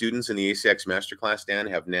that our students in the ACX Master Class, Dan,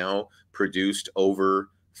 have now produced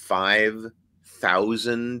over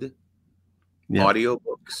 5,000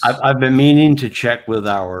 audiobooks? I've been meaning to check with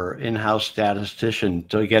our in-house statistician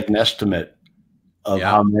to get an estimate of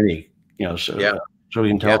how many, so we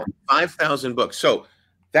can tell. 5,000 books. So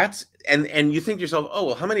that's, and you think to yourself, oh,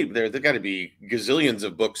 well, how many there got to be gazillions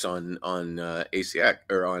of books on ACX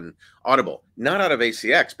or on Audible, not out of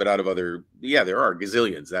ACX, but out of other, there are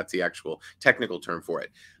gazillions. That's the actual technical term for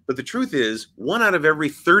it. But the truth is, 1 out of every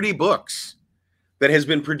 30 books that has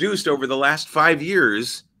been produced over the last 5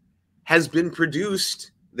 years has been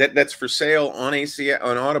produced that's for sale on ACX,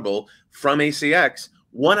 on Audible from ACX.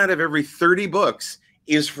 1 out of every 30 books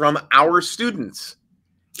is from our students.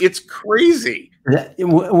 It's crazy.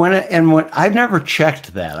 When I've never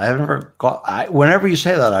checked that. I've never whenever you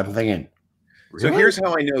say that, I'm thinking, really? So here's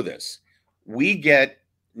how I know this. We get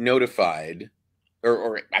notified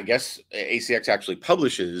or I guess ACX actually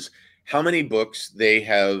publishes how many books they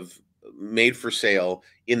have made for sale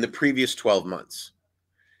in the previous 12 months.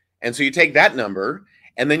 And so you take that number,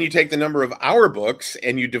 and then you take the number of our books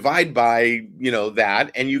and you divide by,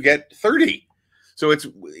 that, and you get 30. So it's,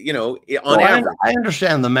 on average. I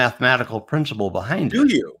understand the mathematical principle behind Do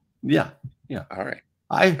it. you? Yeah. Yeah. All right.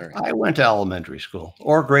 I went to elementary school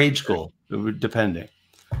or grade school, depending.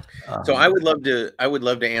 So I would love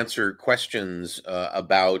to answer questions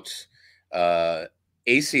about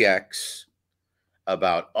ACX,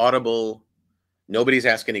 about Audible. Nobody's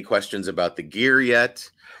asked any questions about the gear yet.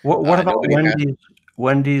 What about nobody has.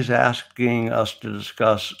 Wendy's asking us to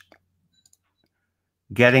discuss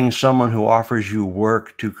getting someone who offers you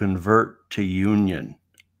work to convert to union.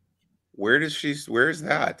 Where is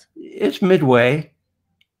that? It's midway.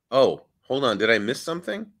 Oh, hold on. Did I miss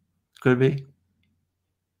something? Could be.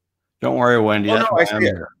 Don't worry, Wendy. Oh, that's no, why I see I'm it.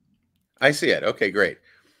 here. I see it. Okay, great.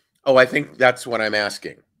 Oh, I think that's what I'm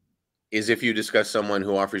asking. Is if you discuss someone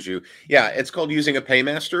who offers you, yeah, it's called using a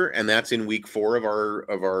paymaster, and that's in week 4 of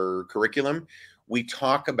our curriculum. We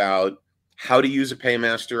talk about how to use a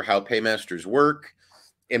paymaster, how paymasters work.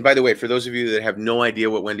 And by the way, for those of you that have no idea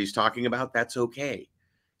what Wendy's talking about, that's okay.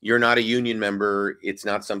 You're not a union member. It's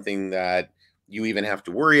not something that you even have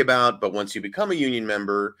to worry about. But once you become a union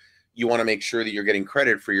member, you want to make sure that you're getting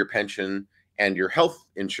credit for your pension and your health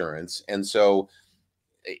insurance. And so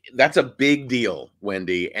that's a big deal,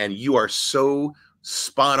 Wendy. And you are so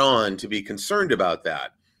spot on to be concerned about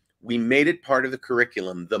that. We made it part of the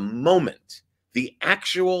curriculum the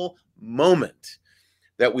actual moment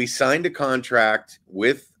that we signed a contract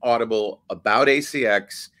with Audible about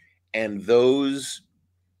ACX, and those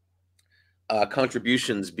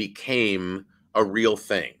contributions became a real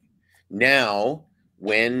thing. Now,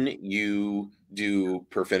 when you do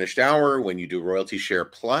per finished hour, when you do royalty share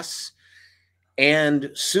plus,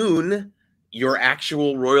 and soon your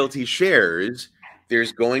actual royalty shares,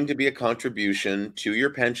 there's going to be a contribution to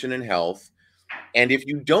your pension and health. And if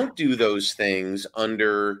you don't do those things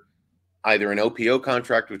under either an OPO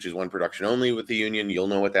contract, which is one production only with the union, you'll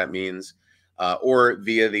know what that means, or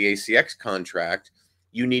via the ACX contract,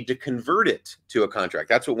 you need to convert it to a contract.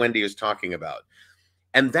 That's what Wendy is talking about.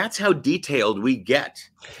 And that's how detailed we get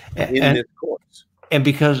in this course. And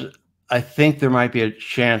because I think there might be a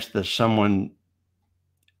chance that someone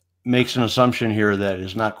makes an assumption here that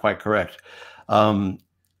is not quite correct.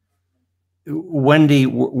 Wendy,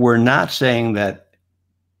 we're not saying that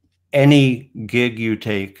any gig you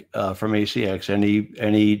take from ACX,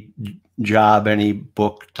 any job, any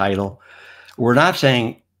book title, we're not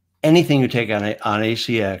saying anything you take on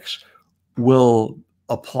ACX will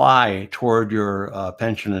apply toward your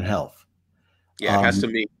pension and health. Yeah, it has to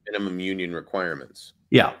meet minimum union requirements.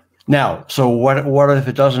 Yeah. Now, so what if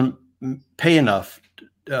it doesn't pay enough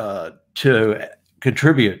to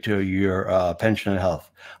contribute to your pension and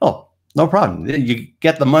health? Oh, no problem. You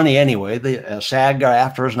get the money anyway. The SAG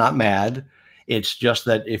after is not mad. It's just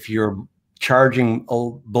that if you're charging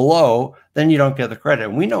below, then you don't get the credit.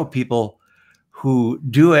 And we know people who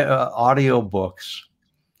do audiobooks.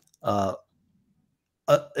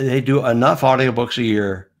 They do enough audiobooks a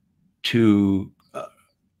year to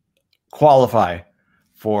qualify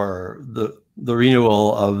for the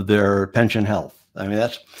renewal of their pension health. I mean,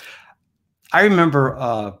 I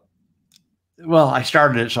remember, well, I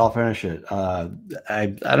started it, so I'll finish it. I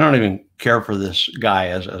don't even care for this guy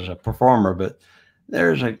as a performer, but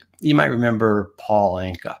you might remember Paul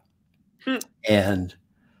Anka. And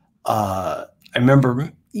I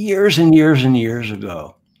remember years and years and years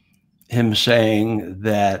ago, him saying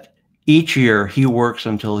that each year he works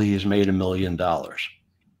until he's made $1 million.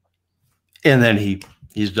 And then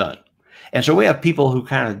he's done. And so we have people who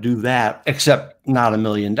kind of do that, except not $1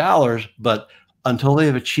 million, but until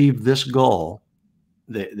they've achieved this goal,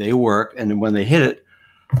 they work. And when they hit it,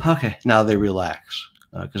 okay, now they relax.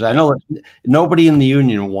 Because I know that nobody in the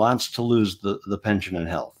union wants to lose the pension and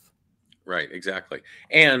health. Right, exactly.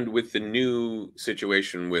 And with the new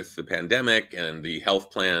situation with the pandemic and the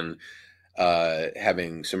health plan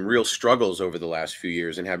having some real struggles over the last few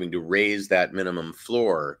years and having to raise that minimum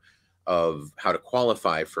floor of how to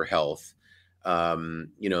qualify for health,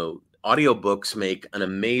 audiobooks make an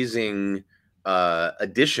amazing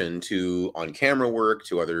addition to on-camera work,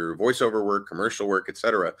 to other voiceover work, commercial work,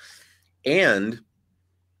 etc. And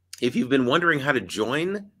if you've been wondering how to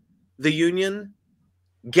join the union,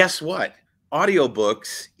 guess what?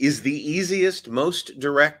 Audiobooks is the easiest, most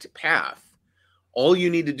direct path. All you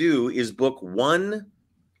need to do is book one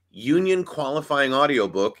union qualifying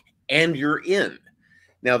audiobook and you're in.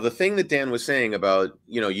 Now, the thing that Dan was saying about,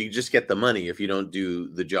 you just get the money if you don't do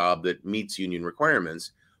the job that meets union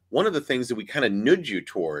requirements. One of the things that we kind of nudge you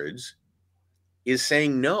towards is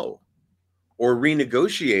saying no or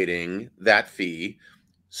renegotiating that fee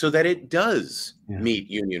so that it does meet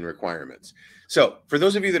union requirements. So for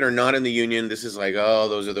those of you that are not in the union, this is like, oh,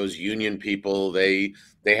 those are those union people. They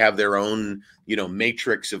have their own,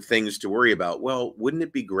 matrix of things to worry about. Well, wouldn't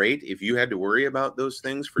it be great if you had to worry about those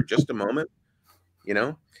things for just a moment?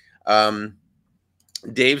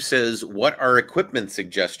 Dave says, what are equipment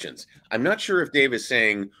suggestions? I'm not sure if Dave is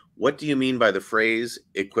saying, what do you mean by the phrase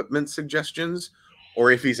equipment suggestions?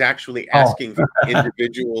 Or if he's actually asking for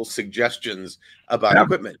individual suggestions about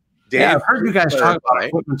equipment. Dave, I've heard you guys talk about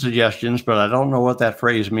equipment suggestions, but I don't know what that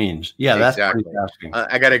phrase means. Yeah, that's exactly what he's asking.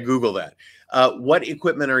 I got to Google that. What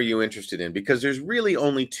equipment are you interested in? Because there's really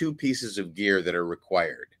only two pieces of gear that are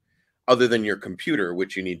required, other than your computer,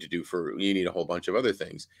 which you need a whole bunch of other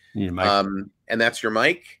things. And that's your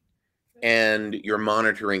mic and your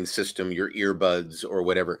monitoring system, your earbuds or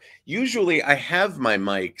whatever. Usually I have my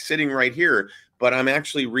mic sitting right here, but I'm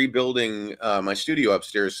actually rebuilding my studio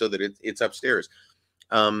upstairs so that it's upstairs.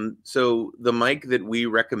 So the mic that we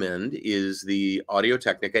recommend is the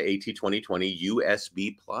Audio-Technica AT2020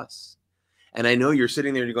 USB Plus. And I know you're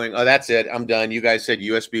sitting there and you're going, oh, that's it. I'm done. You guys said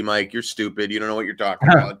USB mic. You're stupid. You don't know what you're talking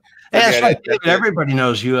about. Everybody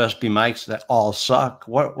knows USB mics that all suck.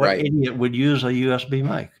 What idiot would use a USB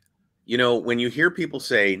mic? When you hear people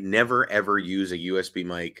say never, ever use a USB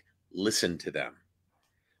mic, listen to them.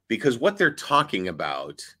 Because what they're talking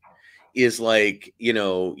about is like,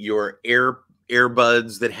 your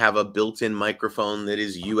earbuds that have a built-in microphone that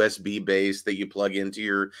is USB based that you plug into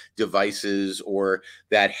your devices, or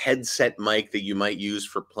that headset mic that you might use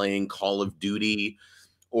for playing Call of Duty,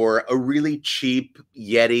 or a really cheap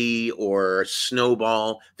Yeti or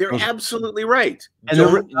Snowball. They're absolutely right. And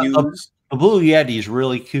the Blue Yeti is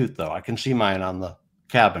really cute, though. I can see mine on the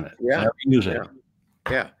cabinet. Yeah. I never use it.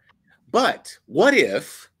 Yeah. But what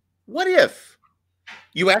if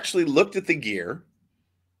you actually looked at the gear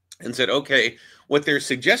and said, okay, what they're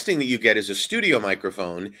suggesting that you get is a studio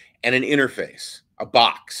microphone and an interface, a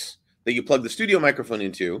box that you plug the studio microphone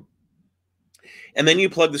into, and then you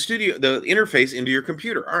plug the interface into your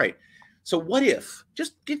computer. All right. So what if,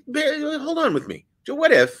 hold on with me. So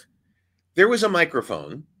what if there was a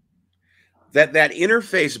microphone that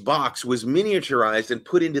interface box was miniaturized and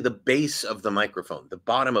put into the base of the microphone, the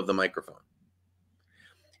bottom of the microphone.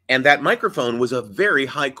 And that microphone was a very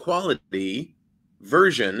high quality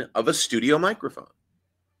version of a studio microphone.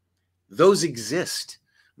 Those exist.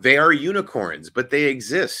 They are unicorns, but they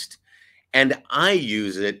exist. And I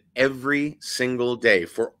use it every single day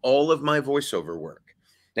for all of my voiceover work.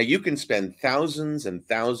 Now, you can spend thousands and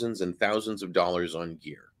thousands and thousands of dollars on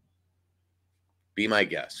gear. Be my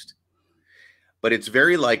guest. But it's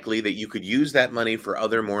very likely that you could use that money for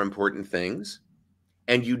other more important things,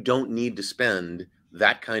 and you don't need to spend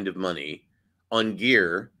that kind of money on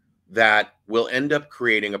gear that will end up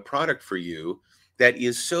creating a product for you that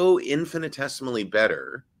is so infinitesimally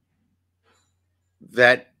better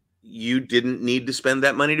that you didn't need to spend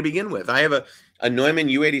that money to begin with. I have a Neumann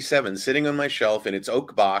U87 sitting on my shelf in its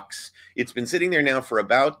oak box. It's been sitting there now for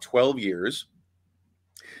about 12 years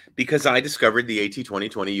because I discovered the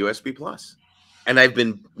AT2020 USB Plus. And I've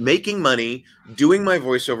been making money doing my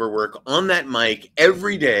voiceover work on that mic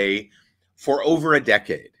every day for over a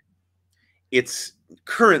decade. It's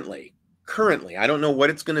currently, I don't know what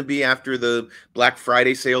it's going to be after the Black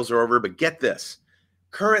Friday sales are over, but get this.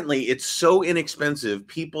 Currently, it's so inexpensive,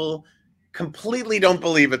 people completely don't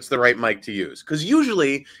believe it's the right mic to use, because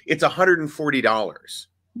usually it's $140.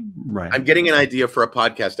 Right. I'm getting an idea for a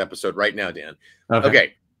podcast episode right now, Dan.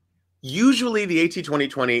 Okay. Usually the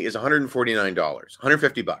AT2020 is $149,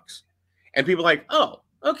 $150. And people are like, oh,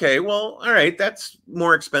 okay, well, all right, that's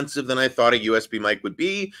more expensive than I thought a USB mic would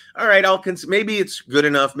be. All right, maybe it's good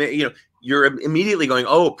enough. You're immediately going,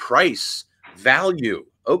 oh, price, value.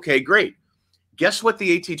 Okay, great. Guess what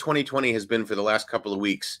the AT2020 has been for the last couple of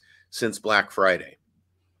weeks since Black Friday?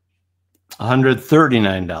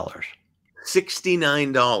 $139.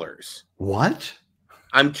 $69. What?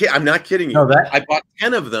 I'm not kidding you. No, I bought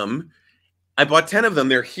 10 of them.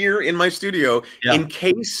 They're here in my studio in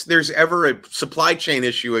case there's ever a supply chain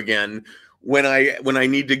issue again when I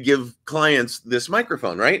need to give clients this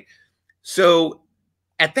microphone, right? So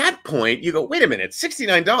at that point, you go, wait a minute,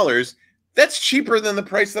 $69, that's cheaper than the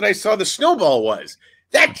price that I saw the Snowball was.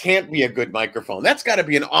 That can't be a good microphone. That's got to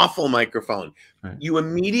be an awful microphone. Right. You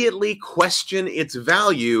immediately question its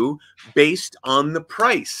value based on the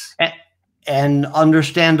price. And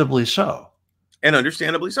understandably so. And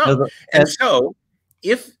so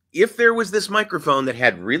if there was this microphone that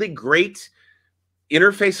had really great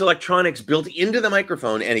interface electronics built into the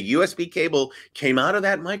microphone and a USB cable came out of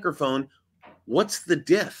that microphone, what's the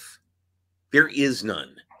diff? There is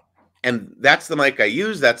none. And that's the mic I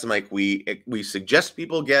use. That's the mic we suggest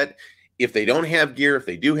people get. If they don't have gear, if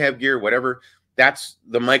they do have gear, whatever, that's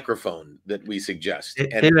the microphone that we suggest.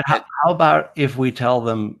 David, how about if we tell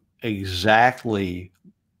them exactly,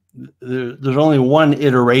 there's only one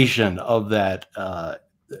iteration of that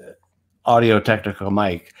Audio-Technica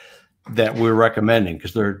mic that we're recommending,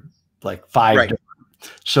 because they're like 5 right. different.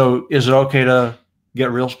 So is it okay to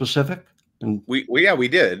get real specific? And we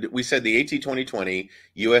did. We said the AT2020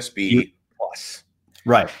 USB plus.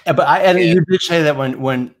 Right. But you did say that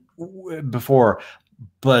when before,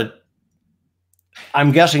 but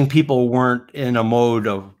I'm guessing people weren't in a mode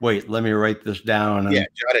of, wait, let me write this down. And yeah,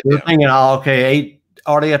 jot it they're down. thinking, oh, okay,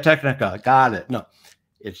 Audio-Technica, got it. No,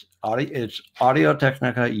 it's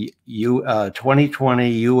Audio-Technica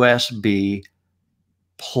 2020 USB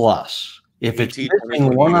plus. If it's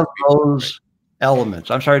missing one of those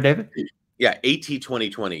elements, I'm sorry, David? Yeah,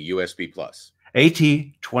 AT2020 USB plus.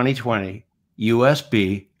 AT2020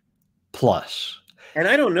 USB plus. And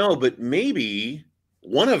I don't know, but maybe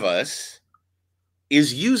one of us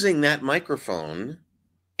is using that microphone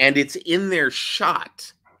and it's in their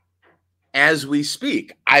shot as we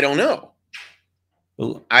speak. I don't know.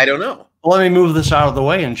 I don't know. Well, let me move this out of the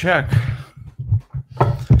way and check.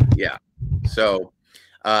 Yeah. So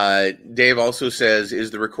Dave also says, is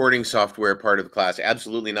the recording software part of the class?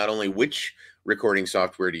 Absolutely. Not only which recording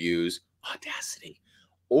software to use, Audacity,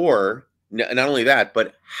 or not only that,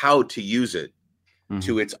 but how to use it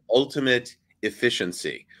to its ultimate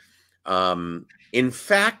efficiency. In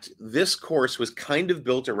fact, this course was kind of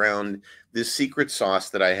built around this secret sauce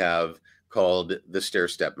that I have called the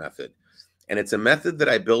stair-step method. And it's a method that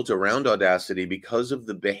I built around Audacity because of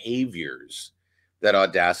the behaviors that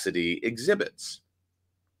Audacity exhibits.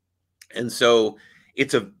 And so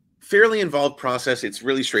it's a fairly involved process. It's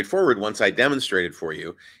really straightforward once I demonstrate it for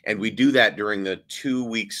you. And we do that during the 2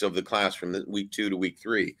 weeks of the class, from the week 2 to week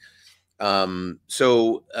 3.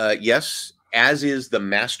 Yes, as is the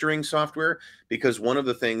mastering software, because one of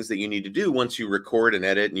the things that you need to do once you record and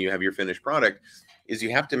edit and you have your finished product is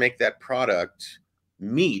you have to make that product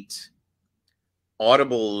meet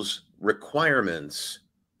Audible's requirements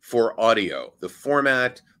for audio, the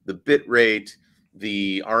format, the bit rate,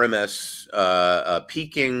 the RMS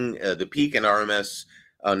peaking, the peak and RMS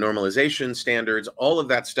normalization standards, all of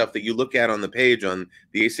that stuff that you look at on the page on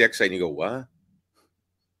the ACX site and you go, what?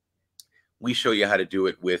 We show you how to do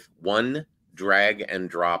it with one drag and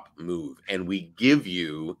drop move. And we give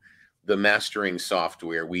you the mastering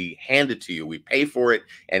software. We hand it to you. We pay for it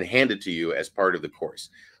and hand it to you as part of the course.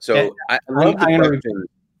 So I'm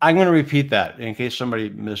going to repeat that in case somebody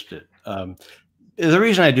missed it. The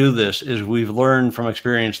reason I do this is we've learned from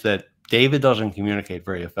experience that David doesn't communicate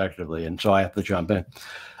very effectively, and so I have to jump in.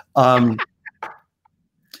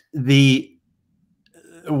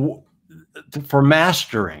 For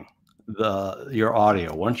mastering your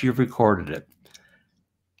audio, once you've recorded it,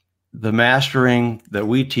 the mastering that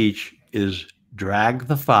we teach is drag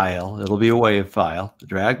the file. It'll be a WAV file.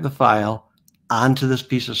 Drag the file onto this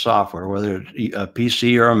piece of software, whether it's a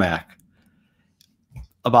PC or a Mac.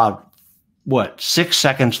 About 6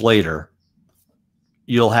 seconds later,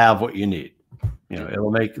 you'll have what you need. It'll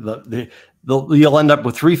make you'll end up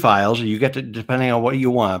with 3 files. You get to, depending on what you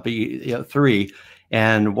want, but you have 3.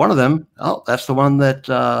 And one of them, that's the one that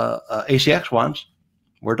ACX wants.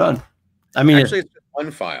 We're done. I mean, actually, it's just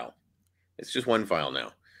one file. It's just one file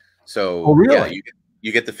now. So really? Yeah,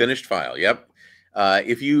 you get the finished file. Yep.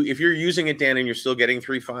 If you're using it, Dan, and you're still getting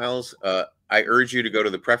 3 files, I urge you to go to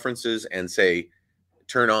the preferences and say,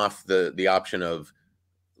 turn off the option of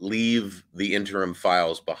leave the interim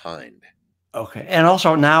files behind. Okay. And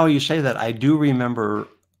also, now you say that, I do remember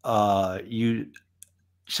you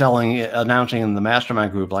announcing in the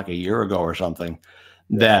mastermind group like a year ago or something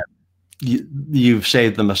that you've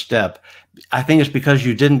saved them a step. I think it's because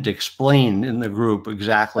you didn't explain in the group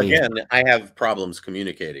exactly. Again, I have problems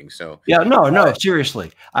communicating. So yeah, no,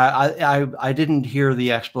 seriously. I didn't hear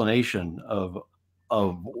the explanation of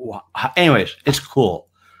anyways, it's cool.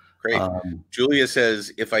 Great. Julia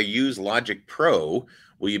says, if I use Logic Pro,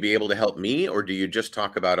 will you be able to help me, or do you just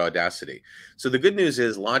talk about Audacity? So the good news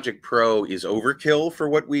is Logic Pro is overkill for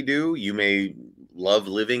what we do. You may love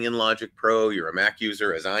living in Logic Pro. You're a Mac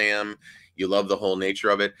user, as I am. You love the whole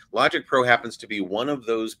nature of it. Logic Pro happens to be one of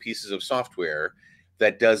those pieces of software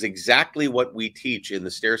that does exactly what we teach in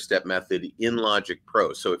the stair-step method in Logic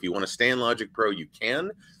Pro. So if you want to stay in Logic Pro, you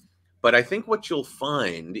can. But I think what you'll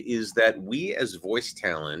find is that we as voice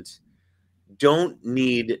talent don't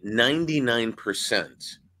need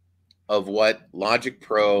 99% of what Logic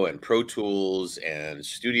Pro and Pro Tools and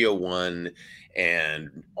Studio One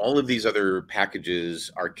and all of these other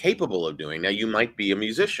packages are capable of doing. Now, you might be a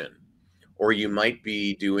musician, or you might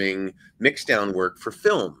be doing mixdown work for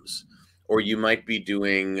films, or you might be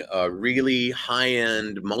doing a really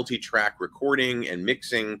high-end multi-track recording and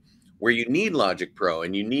mixing where you need Logic Pro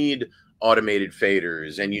and you need automated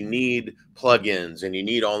faders and you need plugins and you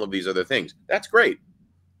need all of these other things. That's great.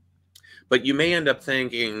 But you may end up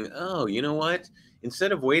thinking, oh, you know what?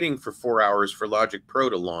 Instead of waiting for 4 hours for Logic Pro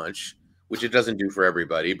to launch, which it doesn't do for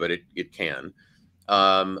everybody, but it can,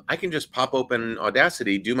 I can just pop open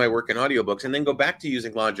Audacity, do my work in audiobooks, and then go back to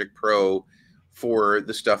using Logic Pro for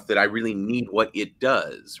the stuff that I really need what it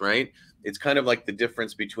does, right? It's kind of like the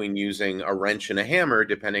difference between using a wrench and a hammer,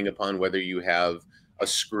 depending upon whether you have a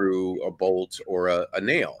screw, a bolt, or a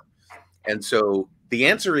nail. And so the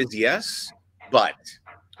answer is yes, but,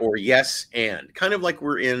 or yes, and, kind of like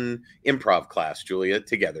we're in improv class, Julia,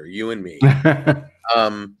 together, you and me.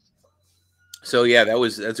 So yeah,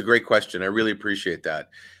 that's a great question. I really appreciate that.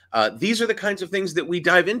 These are the kinds of things that we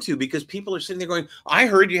dive into because people are sitting there going, I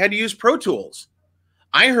heard you had to use Pro Tools.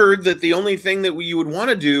 I heard that the only thing that you would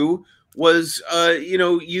want to do was,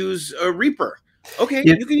 use a Reaper. Okay,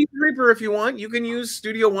 you can use Reaper if you want. You can use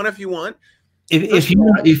Studio One if you want. If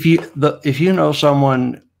you know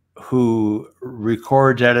someone who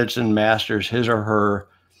records, edits, and masters his or her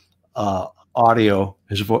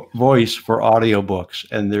his voice for audiobooks,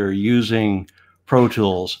 and they're using Pro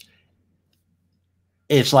Tools,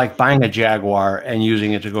 it's like buying a Jaguar and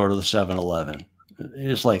using it to go to the 7-Eleven.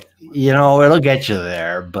 It's like, it'll get you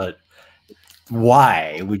there, but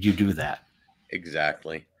why would you do that?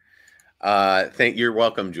 Exactly. You're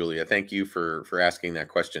welcome, Julia. Thank you for asking that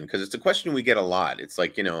question, because it's a question we get a lot. It's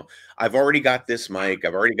like, I've already got this mic,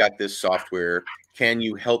 I've already got this software. Can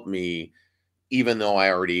you help me, even though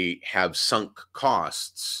I already have sunk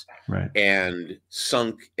costs and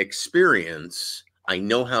sunk experience? I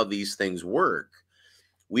know how these things work.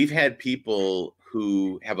 We've had people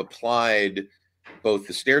who have applied both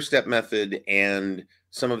the stair-step method and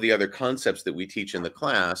some of the other concepts that we teach in the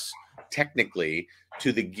class technically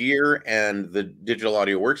to the gear and the digital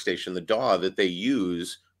audio workstation, the DAW that they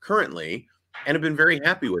use currently, and have been very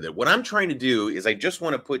happy with it. What I'm trying to do is we want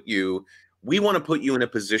to put you in a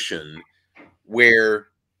position where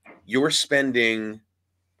you're spending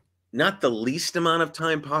not the least amount of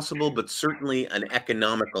time possible, but certainly an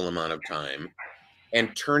economical amount of time,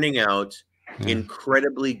 and turning out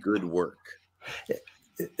incredibly good work.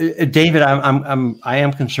 David, I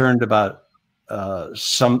am concerned about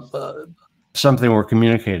something we're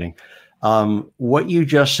communicating. What you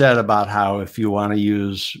just said about how if you want to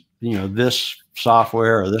use this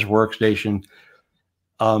software or this workstation,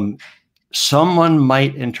 someone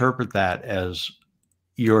might interpret that as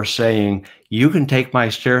you're saying you can take my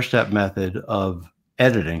stair-step method of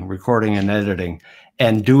recording and editing,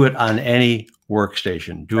 and do it on any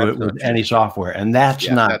workstation, do it with any software, and that's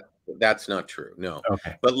not true. No.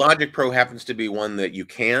 Okay. But Logic Pro happens to be one that you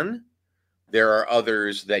can. There are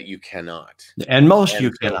others that you cannot, and most you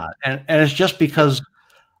cannot, and it's just because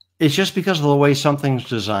of the way something's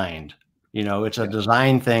designed. It's a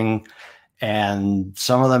design thing, and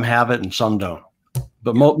some of them have it and some don't,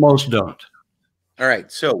 but most don't. All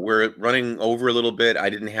right, so we're running over a little bit. I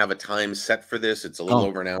didn't have a time set for this. It's a little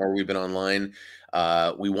over an hour we've been online.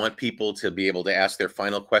 We want people to be able to ask their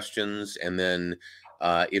final questions, and then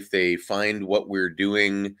if they find what we're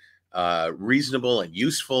doing reasonable and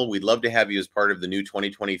useful, we'd love to have you as part of the new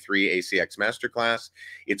 2023 ACX Master Class.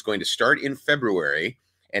 It's going to start in February,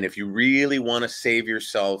 and if you really want to save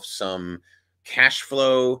yourself some cash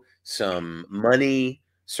flow, some money,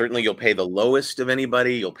 certainly you'll pay the lowest of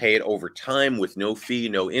anybody. You'll pay it over time with no fee,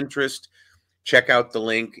 no interest. Check out the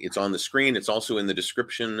link. It's on the screen. It's also in the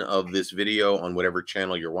description of this video on whatever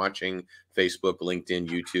channel you're watching, Facebook, LinkedIn,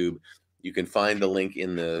 YouTube. You can find the link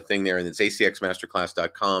in the thing there, and it's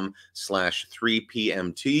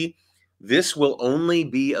acxmasterclass.com/3pmt. This will only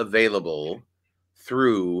be available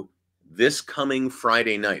through this coming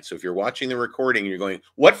Friday night. So if you're watching the recording and you're going,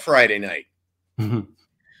 what Friday night?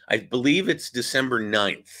 I believe it's December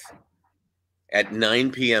 9th at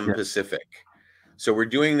 9 p.m. Pacific. So we're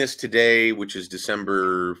doing this today, which is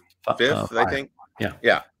December 5th, I think.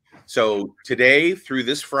 Yeah. So today through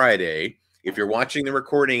this Friday, if you're watching the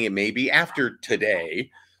recording, it may be after today,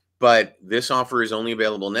 but this offer is only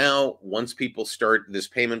available now. Once people start this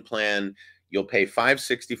payment plan, you'll pay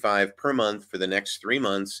 $565 per month for the next 3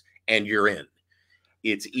 months, and you're in.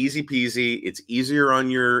 It's easy peasy. It's easier on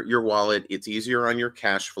your wallet. It's easier on your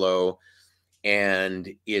cash flow,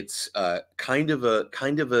 and it's kind of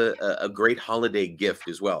a great holiday gift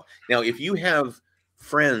as well. Now, if you have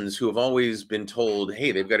friends who have always been told,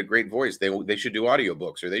 hey, they've got a great voice, they should do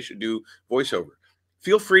audiobooks or they should do voiceover,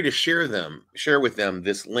 feel free to share with them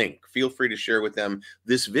this link. Feel free to share with them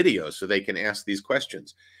this video so they can ask these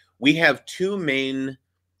questions. We have two main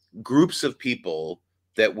groups of people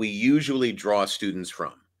that we usually draw students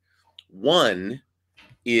from. One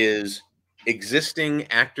is existing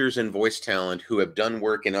actors and voice talent who have done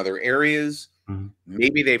work in other areas.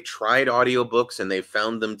 Maybe they've tried audiobooks and they've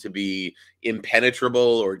found them to be impenetrable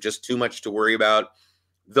or just too much to worry about.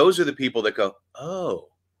 Those are the people that go, oh,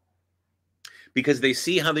 because they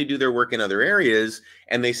see how they do their work in other areas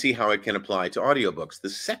and they see how it can apply to audiobooks. The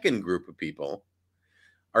second group of people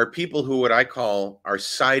are people who, what I call, are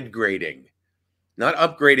side grading, not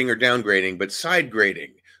upgrading or downgrading, but side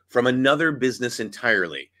grading from another business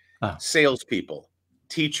entirely. Salespeople,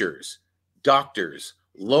 teachers, doctors,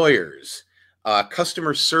 lawyers,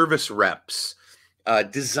 customer service reps,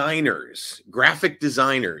 designers, graphic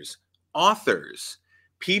designers, authors,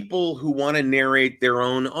 people who want to narrate their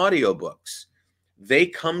own audiobooks. They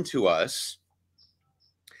come to us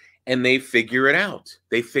and they figure it out.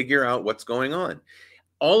 They figure out what's going on.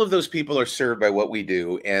 All of those people are served by what we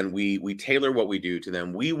do, and we tailor what we do to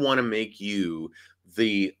them. We want to make you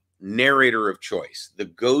the narrator of choice, the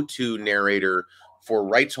go-to narrator for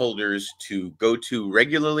rights holders to go to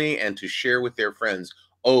regularly and to share with their friends.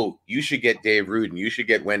 Oh, you should get Dave Rudin. You should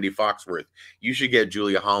get Wendy Foxworth. You should get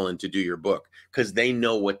Julia Holland to do your book, because they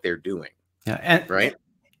know what they're doing. Yeah, right.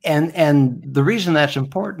 And the reason that's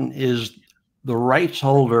important is the rights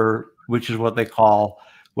holder, which is what they call,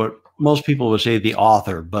 what most people would say, the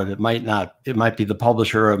author, but it might not. It might be the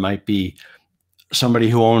publisher. It might be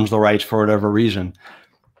somebody who owns the rights for whatever reason.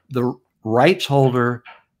 The rights holder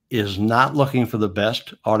is not looking for the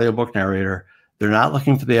best audiobook narrator. They're not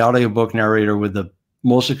looking for the audiobook narrator with the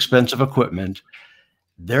most expensive equipment.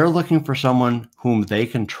 They're looking for someone whom they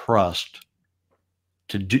can trust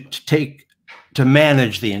to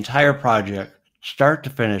manage the entire project, start to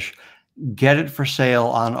finish, get it for sale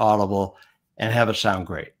on Audible, and have it sound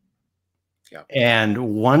great. Yeah. And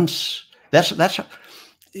once that's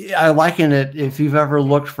I liken it, if you've ever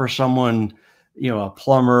looked for someone, a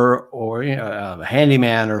plumber or a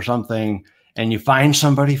handyman or something, and you find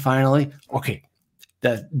somebody finally, okay,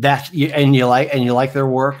 and you like their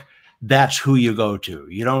work, that's who you go to.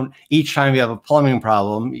 You don't, each time you have a plumbing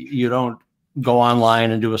problem, you don't go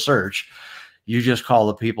online and do a search. You just call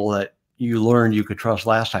the people that you learned you could trust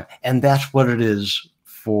last time. And that's what it is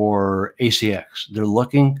for ACX. They're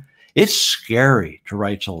looking, it's scary to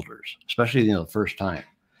rights holders, especially the first time.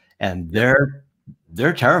 And they're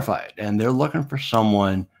terrified, and they're looking for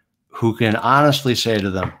someone who can honestly say to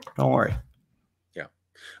them, don't worry. Yeah.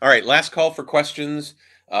 All right. Last call for questions.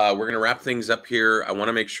 We're going to wrap things up here. I want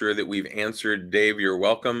to make sure that we've answered, Dave, you're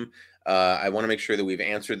welcome. I want to make sure that we've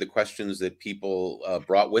answered the questions that people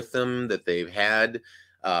brought with them that they've had.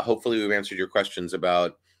 Hopefully we've answered your questions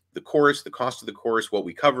about the course, the cost of the course, what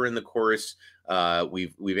we cover in the course.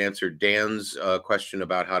 We've answered Dan's question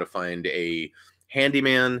about how to find a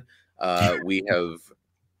handyman. We have,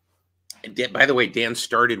 by the way, Dan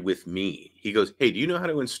started with me. He goes, hey, do you know how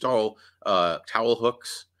to install towel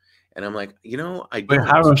hooks? And I'm like, I don't. Wait,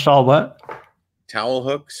 how to install what? Towel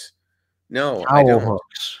hooks? No, towel I don't.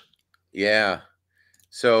 Hooks. Yeah.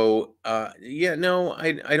 So, yeah, no,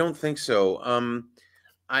 I don't think so.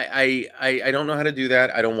 I don't know how to do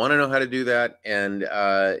that. I don't want to know how to do that. And,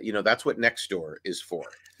 that's what Nextdoor is for.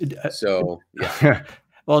 So, yeah.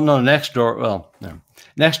 Well, no, Nextdoor. Well, no.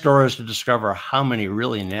 Nextdoor is to discover how many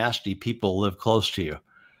really nasty people live close to you,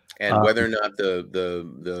 and whether or not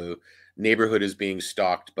the neighborhood is being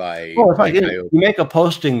stalked by. Well, you make a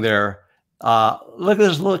posting there. Look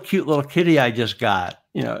at this cute little kitty I just got.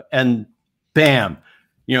 And bam,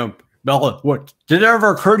 Bella. What did it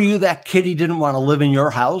ever occur to you that kitty didn't want to live in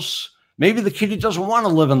your house? Maybe the kitty doesn't want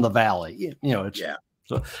to live in the valley. It's yeah.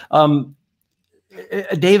 So,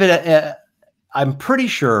 David. I'm pretty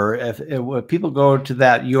sure if people go to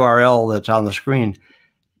that URL that's on the screen,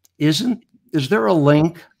 is there a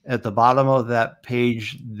link at the bottom of that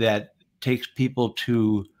page that takes people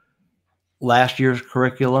to last year's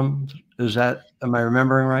curriculum? Am I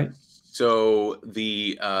remembering right? So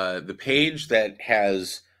the page that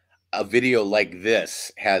has a video like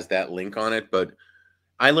this has that link on it, but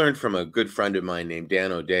I learned from a good friend of mine named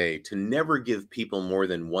Dan O'Day to never give people more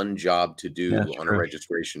than one job to do on a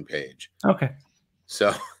registration page. Okay.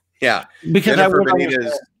 So, yeah. Because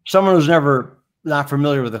someone who's never not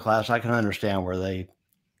familiar with the class, I can understand where they,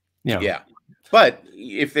 you know. Yeah. But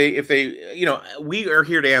if they, you know, we are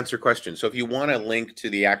here to answer questions. So if you want a link to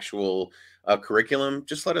the actual curriculum,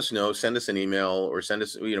 just let us know. Send us an email or send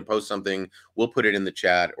us, you know, post something. We'll put it in the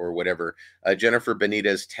chat or whatever. Jennifer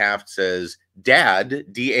Benitez Taft says, Dad,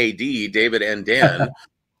 D-A-D, David and Dan,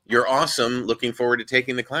 you're awesome. Looking forward to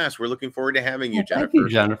taking the class. We're looking forward to having you, Well, thank Jennifer. you,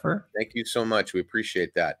 Jennifer. Thank you so much. We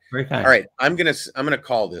appreciate that. Very kind. All right. I'm gonna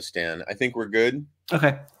call this, Dan. I think we're good.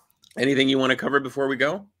 Okay. Anything you want to cover before we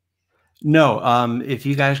go? No, if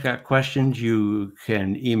you guys got questions, you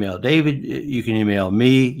can email David, you can email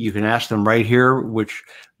me, you can ask them right here, which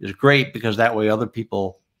is great because that way other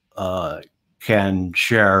people can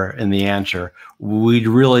share in the answer. We'd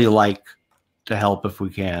really like to help if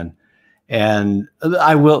we can. And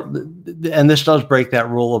I will, and this does break that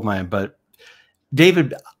rule of mine, but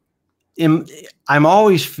David, I am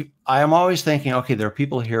always thinking, okay, there are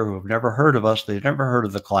people here who have never heard of us. They've never heard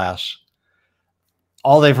of the class.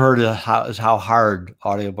 All they've heard is how hard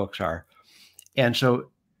audiobooks are. And so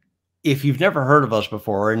if you've never heard of us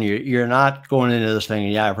before and you're not going into this thing,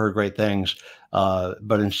 and yeah, I've heard great things,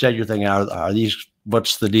 but instead you're thinking, are these,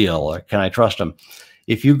 what's the deal? Or can I trust them?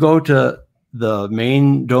 If you go to the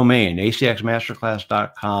main domain,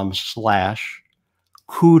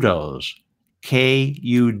 acxmasterclass.com/kudos,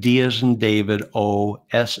 K-U-D as in David,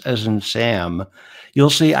 O-S as in Sam, you'll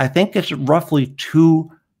see, I think it's roughly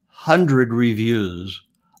 200 reviews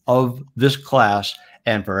of this class.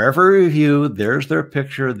 And for every review, there's their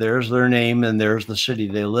picture, there's their name, and there's the city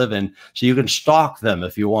they live in. So you can stalk them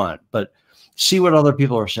if you want, but see what other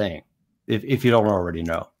people are saying if you don't already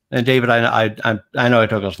know. And David, I know it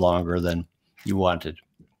took us longer than you wanted.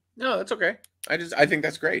 No, that's okay. I think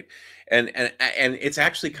that's great. And it's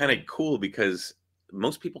actually kind of cool because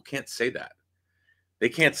most people can't say that. They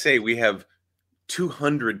can't say we have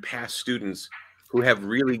 200 past students who have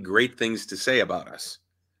really great things to say about us.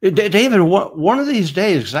 David, one of these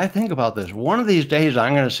days, because I think about this, one of these days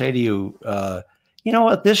I'm going to say to you, you know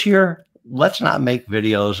what, this year, let's not make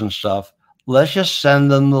videos and stuff. Let's just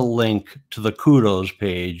send them the link to the Kudos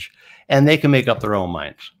page and they can make up their own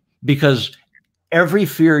minds, because every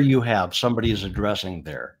fear you have, somebody is addressing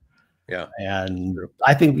there. Yeah. And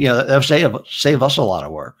I think, you know, that'll save us a lot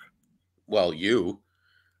of work. Well, you.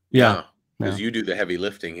 Yeah. Because you do the heavy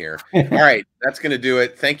lifting here. All right. That's going to do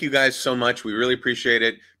it. Thank you guys so much. We really appreciate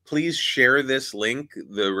it. Please share this link,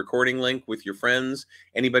 the recording link, with your friends.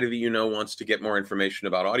 Anybody that you know wants to get more information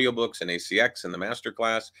about audiobooks and ACX and the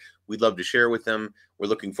masterclass, we'd love to share with them. We're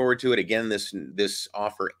looking forward to it. Again, this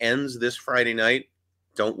offer ends this Friday night.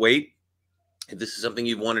 Don't wait. If this is something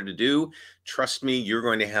you've wanted to do, trust me, you're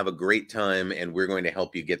going to have a great time, and we're going to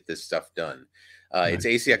help you get this stuff done. It's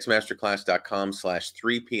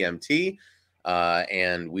acxmasterclass.com/3pmt,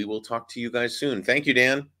 and we will talk to you guys soon. Thank you,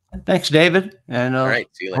 Dan. Thanks, David. And all right,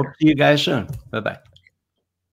 see you later. Hope to see you guys soon. Bye-bye.